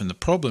yourself in the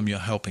problem. You're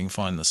helping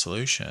find the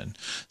solution.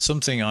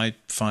 Something I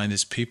find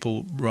is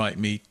people write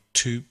me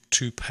two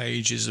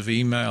pages of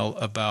email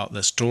about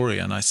their story,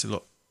 and I say,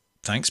 look,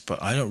 thanks,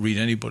 but I don't read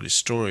anybody's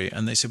story.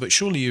 And they say, but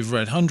surely you've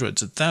read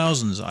hundreds of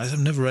thousands. I've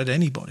never read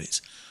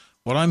anybody's.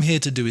 What I'm here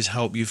to do is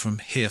help you from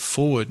here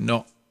forward,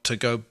 not to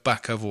go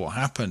back over what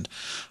happened.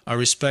 I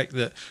respect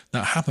that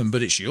happened,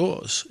 but it's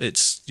yours.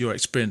 It's your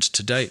experience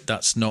to date.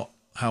 That's not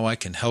how I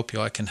can help you.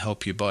 I can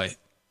help you by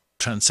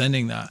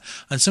transcending that.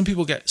 And some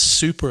people get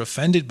super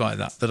offended by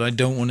that I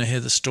don't want to hear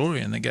the story,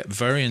 and they get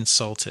very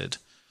insulted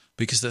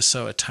because they're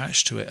so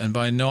attached to it. And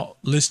by not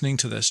listening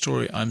to their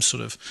story, I'm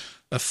sort of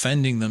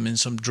offending them in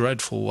some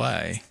dreadful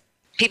way.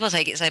 People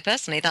take it so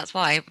personally. That's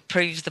why it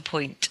proves the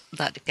point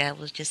that Gail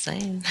was just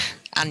saying,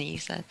 and you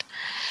said.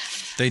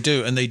 They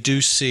do, and they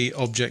do see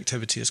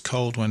objectivity as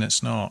cold when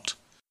it's not.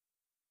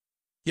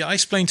 Yeah, I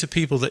explain to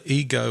people that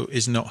ego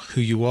is not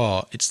who you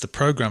are, it's the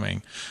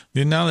programming.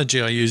 The analogy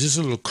I use is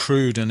a little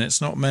crude, and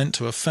it's not meant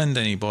to offend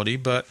anybody,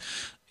 but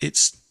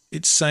it's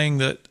saying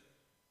that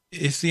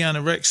if the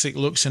anorexic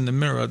looks in the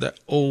mirror, they're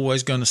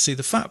always going to see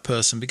the fat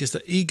person because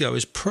the ego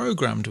is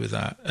programmed with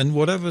that. And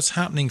whatever's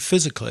happening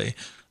physically,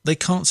 they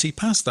can't see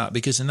past that,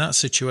 because in that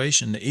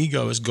situation, the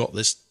ego has got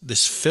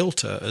this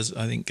filter, as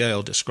I think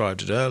Gail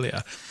described it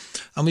earlier.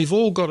 And we've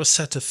all got a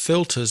set of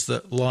filters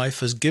that life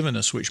has given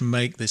us, which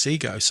make this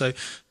ego. So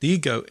the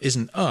ego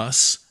isn't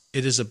us,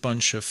 it is a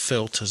bunch of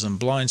filters and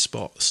blind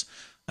spots.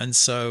 And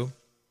so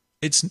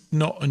it's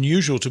not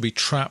unusual to be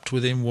trapped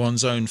within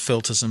one's own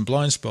filters and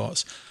blind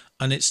spots.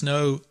 And it's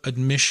no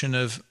admission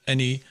of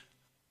any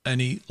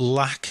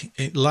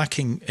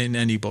lacking in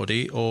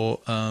anybody, or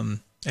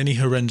any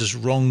horrendous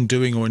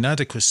wrongdoing or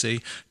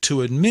inadequacy,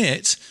 to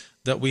admit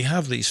that we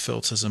have these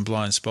filters and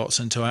blind spots,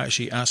 and to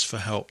actually ask for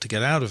help to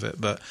get out of it.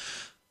 But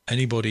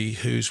anybody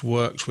who's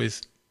worked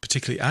with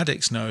particularly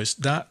addicts knows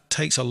that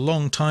takes a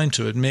long time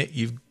to admit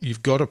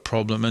you've got a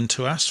problem, and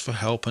to ask for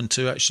help, and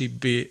to actually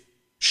be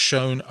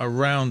shown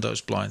around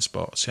those blind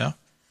spots. Yeah.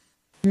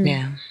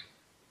 Yeah.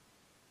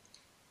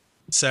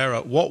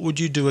 Sarah, what would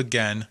you do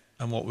again,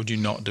 and what would you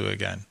not do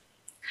again?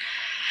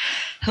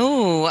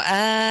 Oh,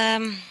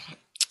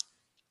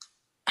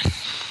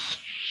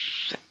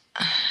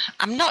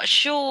 I'm not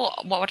sure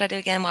what would I do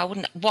again.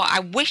 What I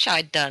wish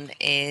I'd done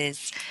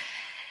is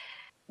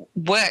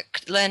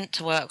learn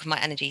to work with my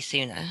energy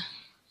sooner.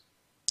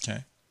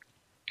 Okay.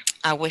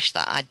 I wish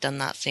that I'd done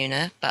that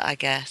sooner, but I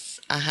guess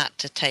I had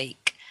to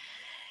take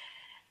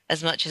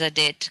as much as I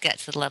did to get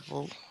to the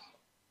level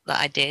that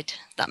I did,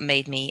 that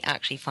made me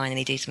actually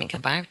finally do something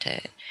about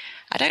it.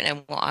 I don't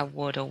know what I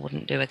would or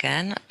wouldn't do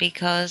again,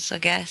 because I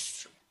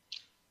guess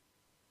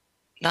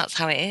that's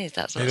how it is.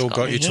 That's what's it all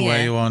got you to here.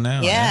 where you are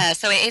now. Yeah,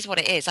 so it is what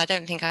it is. I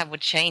don't think I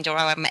would change, or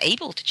I'm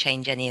able to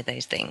change any of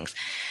those things,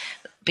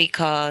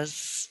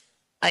 because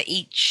at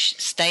each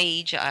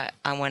stage,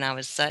 and when I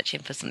was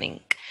searching for something,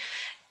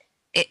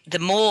 the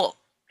more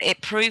it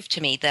proved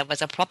to me there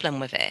was a problem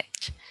with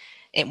it.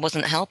 It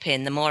wasn't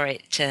helping. The more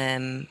it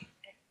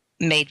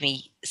made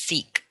me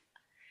seek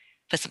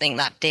for something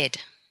that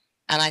did.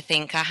 And I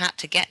think I had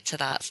to get to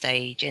that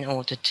stage in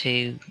order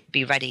to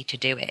be ready to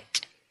do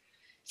it.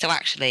 So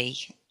actually,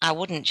 I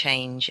wouldn't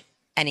change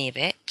any of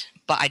it,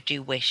 but I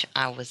do wish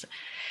I was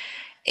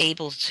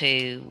able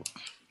to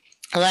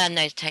learn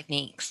those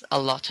techniques a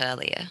lot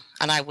earlier.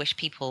 And I wish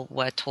people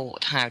were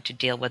taught how to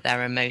deal with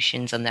their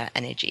emotions and their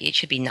energy. It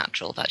should be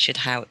natural. That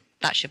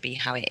should be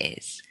how it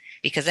is,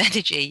 because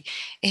energy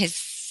is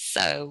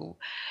so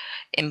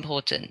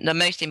important, the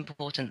most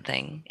important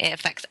thing. It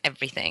affects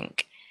everything.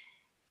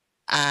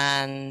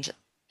 And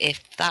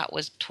if that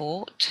was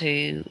taught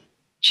to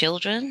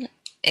children,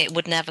 it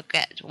would never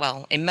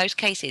in most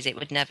cases, it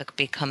would never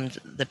become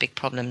the big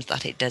problems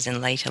that it does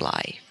in later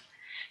life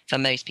for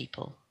most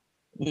people.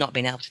 Not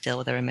being able to deal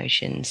with their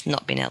emotions,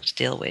 not being able to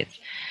deal with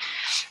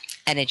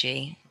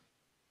energy.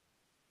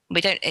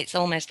 It's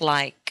almost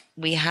like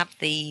we have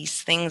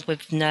these things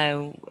with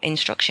no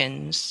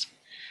instructions.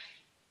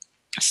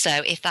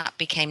 So if that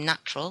became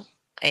natural,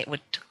 it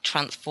would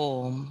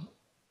transform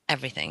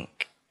everything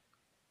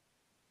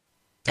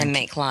and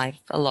make life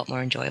a lot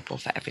more enjoyable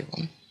for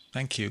everyone.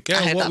 Thank you. Gail,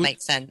 I hope that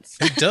makes sense.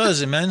 It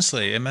does,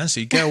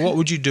 immensely. Gail, what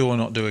would you do or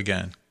not do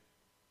again?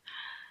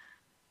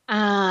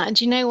 Do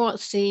you know what,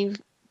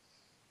 Steve?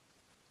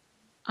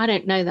 I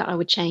don't know that I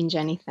would change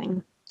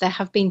anything. There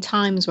have been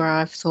times where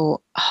I've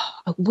thought,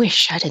 I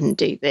wish I didn't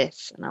do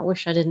this and I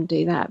wish I didn't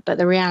do that. But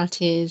the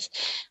reality is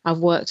I've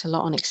worked a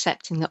lot on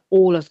accepting that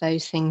all of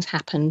those things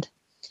happened,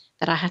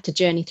 that I had to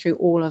journey through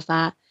all of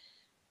that.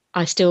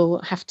 I still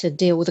have to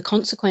deal with the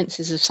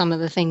consequences of some of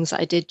the things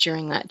that I did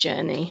during that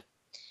journey.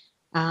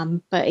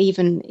 But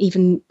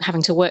even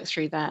having to work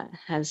through that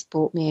has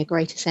brought me a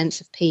greater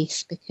sense of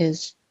peace,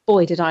 because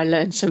boy, did I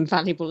learn some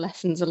valuable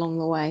lessons along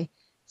the way.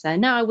 So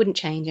no, I wouldn't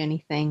change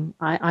anything.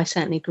 I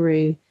certainly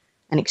grew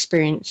and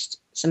experienced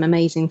some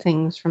amazing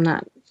things from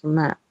that,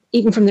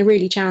 even from the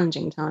really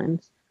challenging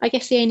times. I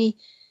guess the only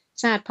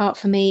sad part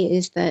for me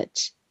is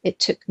that it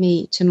took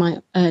me to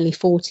my early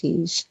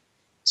 40s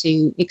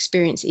to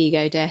experience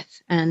ego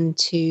death and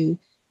to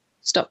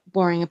stop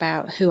worrying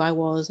about who I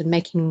was and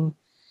making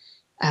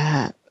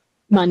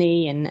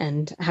money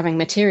and having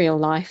material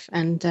life,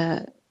 and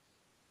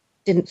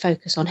didn't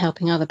focus on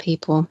helping other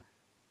people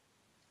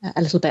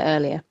a little bit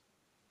earlier.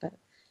 But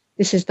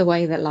this is the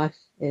way that life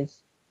is.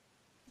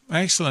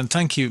 Excellent.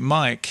 Thank you.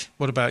 Mike,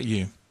 what about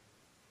you?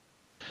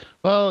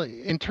 Well,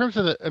 in terms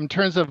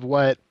of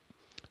what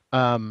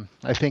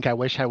I think I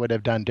wish I would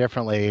have done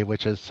differently,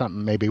 which is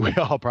something maybe we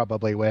all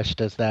probably wished,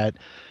 is that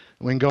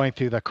when going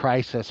through the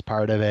crisis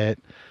part of it,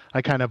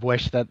 I kind of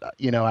wish that,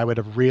 I would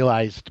have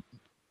realized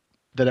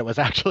that it was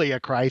actually a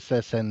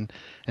crisis and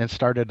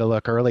started to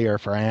look earlier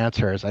for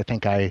answers. I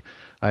think I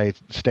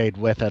stayed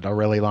with it a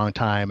really long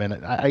time.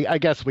 And I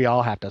guess we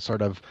all have to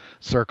sort of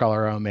circle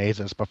our own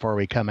mazes before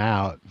we come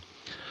out.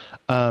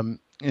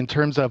 In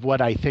terms of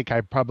what I think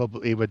I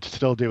probably would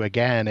still do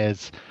again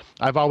is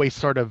I've always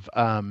sort of,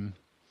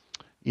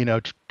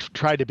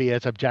 tried to be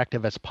as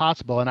objective as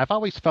possible. And I've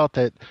always felt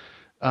that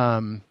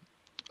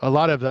a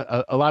lot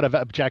of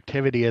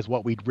objectivity is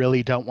what we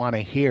really don't want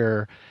to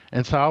hear.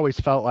 And so I always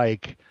felt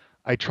like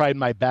I tried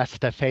my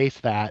best to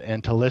face that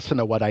and to listen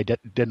to what I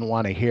didn't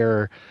want to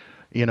hear,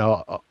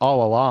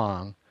 all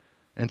along.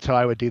 And so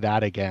I would do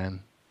that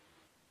again.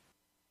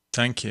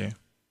 Thank you.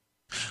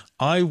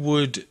 I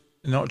would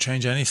not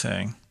change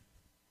anything,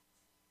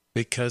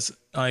 because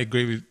I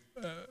agree with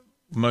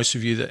most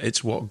of you that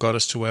it's what got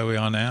us to where we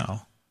are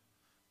now.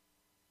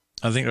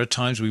 I think there are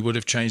times we would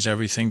have changed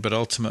everything, but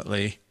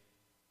ultimately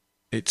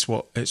it's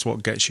what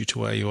gets you to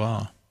where you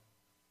are.